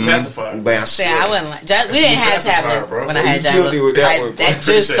 That's a new pacifier. See, I wasn't like we didn't have tablets when I had Java. That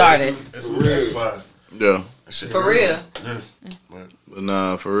just started. That's a new pacifier. Yeah, for real. But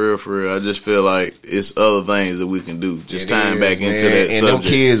nah, for real. I just feel like it's other things that we can do. Just tying back into that subject. And them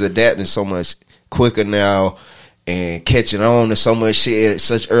kids adapting so much quicker now. and catching on to so much shit at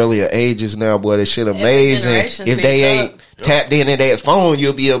such earlier ages now, boy. That shit amazing. If they ain't tapped into that phone,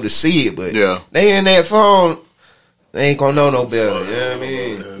 you'll be able to see it. But they in that phone, they ain't gonna know no better. You know what I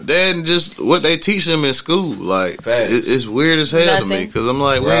mean? Then just what they teach them in school, like it's weird as hell to me because I'm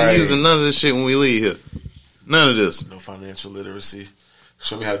like, we ain't using none of this shit when we leave here. None of this. No financial literacy.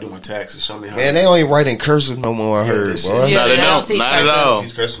 Show me how to do my taxes. Show me how. Man, they don't even write in cursive no more. I heard, boy. Yeah, they don't teach not at all.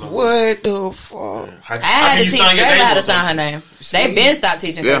 What the fuck? I had to teach Jayla how to sign her name. They been stopped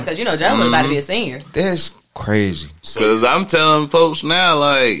teaching us because Jayla was about to be a senior. That's crazy. Because I'm telling folks now,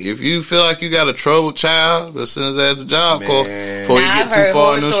 like, if you feel like you got a troubled child, as soon as that's a job court, before you get too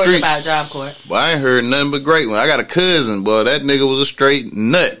far in the streets. About job court. Well, I ain't heard nothing but great one. I got a cousin, boy. That nigga was a straight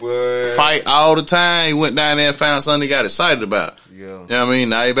nut. Boy. Fight all the time. He went down there and found something he got excited about. Yeah. You know what I mean?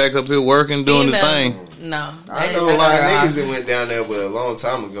 Now he back up here working, doing his thing. No. I know a lot of niggas that went down there but a long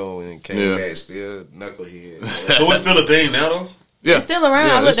time ago and came back still knucklehead. So it's still a thing now, though? Yeah. It's still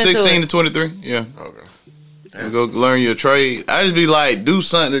around. Yeah, it's 16 to 23. Yeah. Okay. You go learn your trade. I just be like, do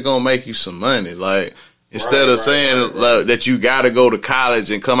something that's gonna make you some money. Like, instead of saying like, that you gotta go to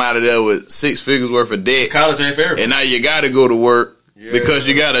college and come out of there with 6 figures worth of debt. College ain't fair. And now you gotta go to work because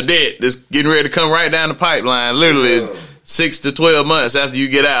you got a debt that's getting ready to come right down the pipeline. Literally 6 to 12 months after you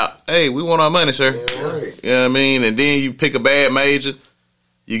get out. Hey, we want our money, sir. Yeah, right. You know what I mean? And then you pick a bad major.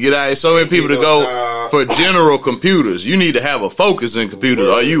 You get out. So many people to go for general computers. You need to have a focus in computers.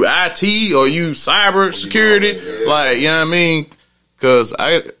 Are you IT? Are you cyber security? Like, you know what I mean? Because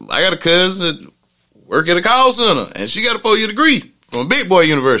I got a cousin that work at a call center, and she got a 4-year degree from Big Boy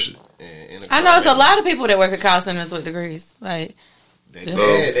University. I know it's a lot of people that work at call centers with degrees. Like,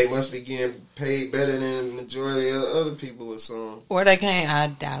 they must be getting paid better than the majority of other people or something. Or they can't. I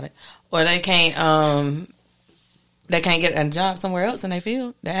doubt it. Or they can't. They can't get a job somewhere else in their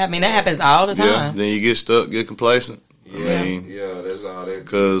field. That happens all the time. Yeah, then you get stuck, get complacent. Yeah, that's all that.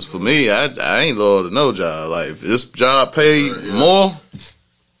 Because for me, I ain't loyal to no job. Like, if this job pay more,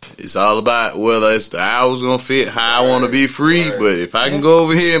 it's all about whether it's the hours gonna fit, how I want to be free. But if I can go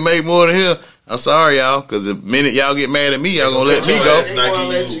over here and make more than here, I'm sorry, y'all. Because the minute y'all get mad at me, y'all gonna let me go. They gonna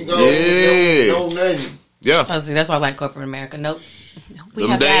let you go. Yeah. No nothing. Yeah. Oh, see, that's why I like corporate America. Nope. We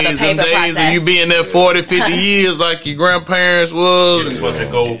them have days, to have a paper process. And you being there 40, 50 years like your grandparents was.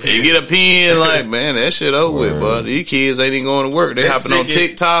 And get a pen, like, man, that shit over with, bud. These kids ain't even going to work. They hopping on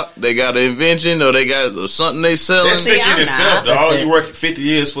TikTok. They got an invention or they got something they selling. That's sick in itself, dog. You work 50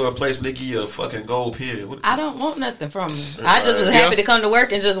 years for a place and they give you a fucking gold pen. I don't want nothing from you. I just was happy to come to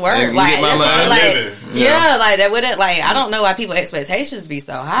work and just work. And like, get my mind like that would like I don't know why people expectations be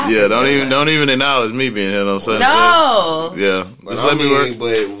so high. Yeah, don't even acknowledge me being here. No. Yeah, just let me work.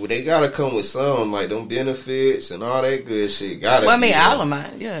 But they gotta come with some like them benefits and all that good shit. Gotta. Well, I mean, all of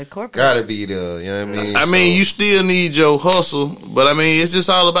mine, corporate. Gotta be there. You know what I mean? I mean, you still need your hustle, but I mean, it's just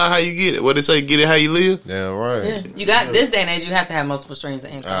all about how you get it. What they say, get it how you live. Yeah, right. Yeah. You got this day and age. You have to have multiple streams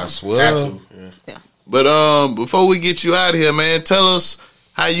of income. I swear. Yeah. But before we get you out of here, man, tell us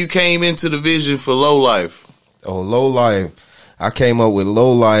how you came into the vision for Lolife. Oh, Lolife. I came up with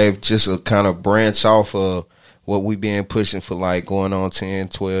Lolife just to kind of branch off of what we've been pushing for like going on 10,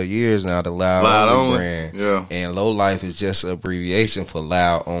 12 years now, the Loud Only brand. Yeah. And Lolife is just an abbreviation for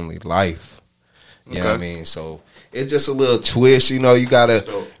Loud Only Life. You know what I mean? So it's just a little twist. You know, you got to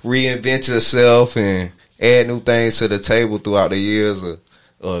reinvent yourself and add new things to the table throughout the years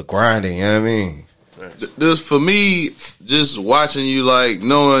of grinding. You know what I mean? Just for me, just watching you, like,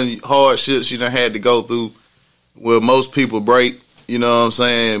 knowing hardships you done had to go through where most people break. You know what I'm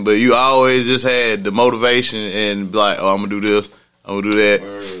saying? But you always just had the motivation and be like, oh, I'm going to do this, I'm going to do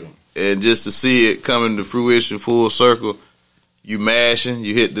that. And just to see it coming to fruition full circle, you mashing,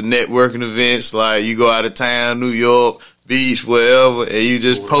 you hit the networking events, like you go out of town, New York, beach, wherever, and you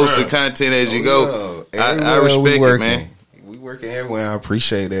just posting content as you go. I respect it, man. We working everywhere. I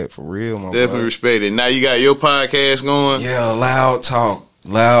appreciate that for real, my Definitely respect it. Now you got your podcast going. Yeah, Loud Talk.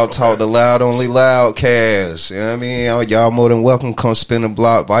 Loud Talk, the Loud Only Loudcast. You know what I mean? Y'all more than welcome. Come spin the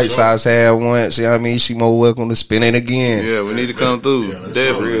block. Bite Size had once. You know what I mean? She more welcome to spin it again. Yeah, we need to come through.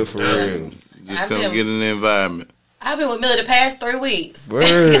 Definitely. For real. Just come get in the environment. I've been with Millie the past 3 weeks. Word.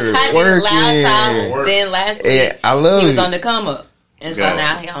 I did Loud Talk. Then last week, I love he was on the come up. And so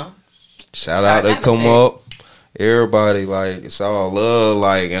now he on. Shout out to Come Up. Everybody, like, it's all love,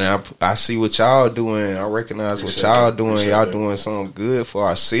 like, and I see what y'all doing. I recognize what y'all doing. Y'all doing something good for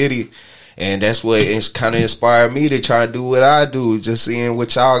our city, And that's what it's kind of inspired me to try to do what I do, just seeing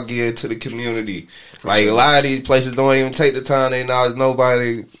what y'all give to the community. Like, a lot of these places don't even take the time. They know there's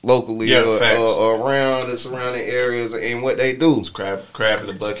nobody locally or around the surrounding areas and what they do. It's crab in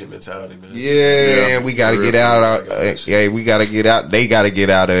the bucket mentality, man. Yeah, and we got to get out. We got to get out. They got to get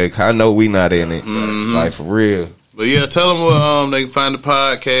out of it. I know we not in it. Like, for real. But yeah, tell them where they can find the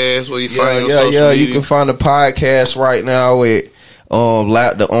podcast, where you find your social media. You can find the podcast right now at on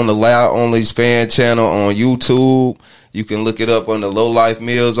the Loud Only's fan channel on YouTube. You can look it up on the Lolife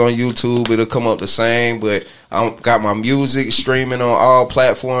Mills on YouTube. It'll come up the same, but I got my music streaming on all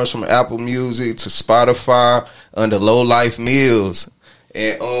platforms from Apple Music to Spotify under Lolife Mills.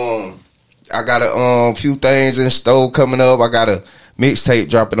 And I got a few things in store coming up. I got a mixtape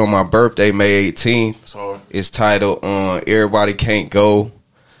dropping on my birthday, May 18th. It's titled Everybody Can't Go.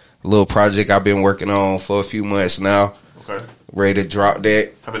 A little project I've been working on for a few months now. Okay. Ready to drop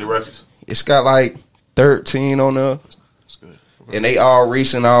that. How many records? It's got like 13 on there. That's good. Okay. And they all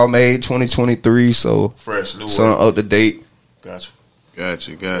recent, all made 2023, so fresh, new some up to date. Gotcha. All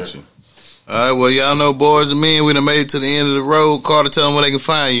right, well, y'all know, boys and men, we done made it to the end of the road. Carter, tell them where they can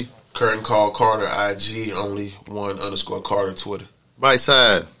find you. Curtain Call Carter, IG, only _Carter, Twitter. Bite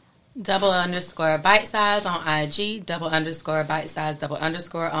Size. _Bite Size on IG, _Bite Size,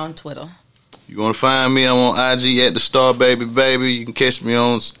 _ on Twitter. You want to find me? I'm on IG at the Star Baby. You can catch me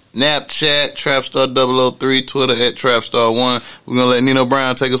on Snapchat, Trapstar003, Twitter at Trapstar1. We're going to let Nino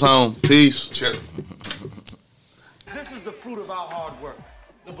Brown take us home. Peace. Check. This is the fruit of our hard work.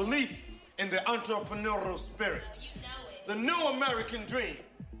 The belief in the entrepreneurial spirit. The new American dream.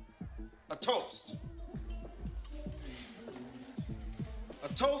 A toast. A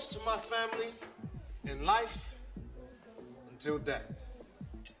toast to my family in life until death.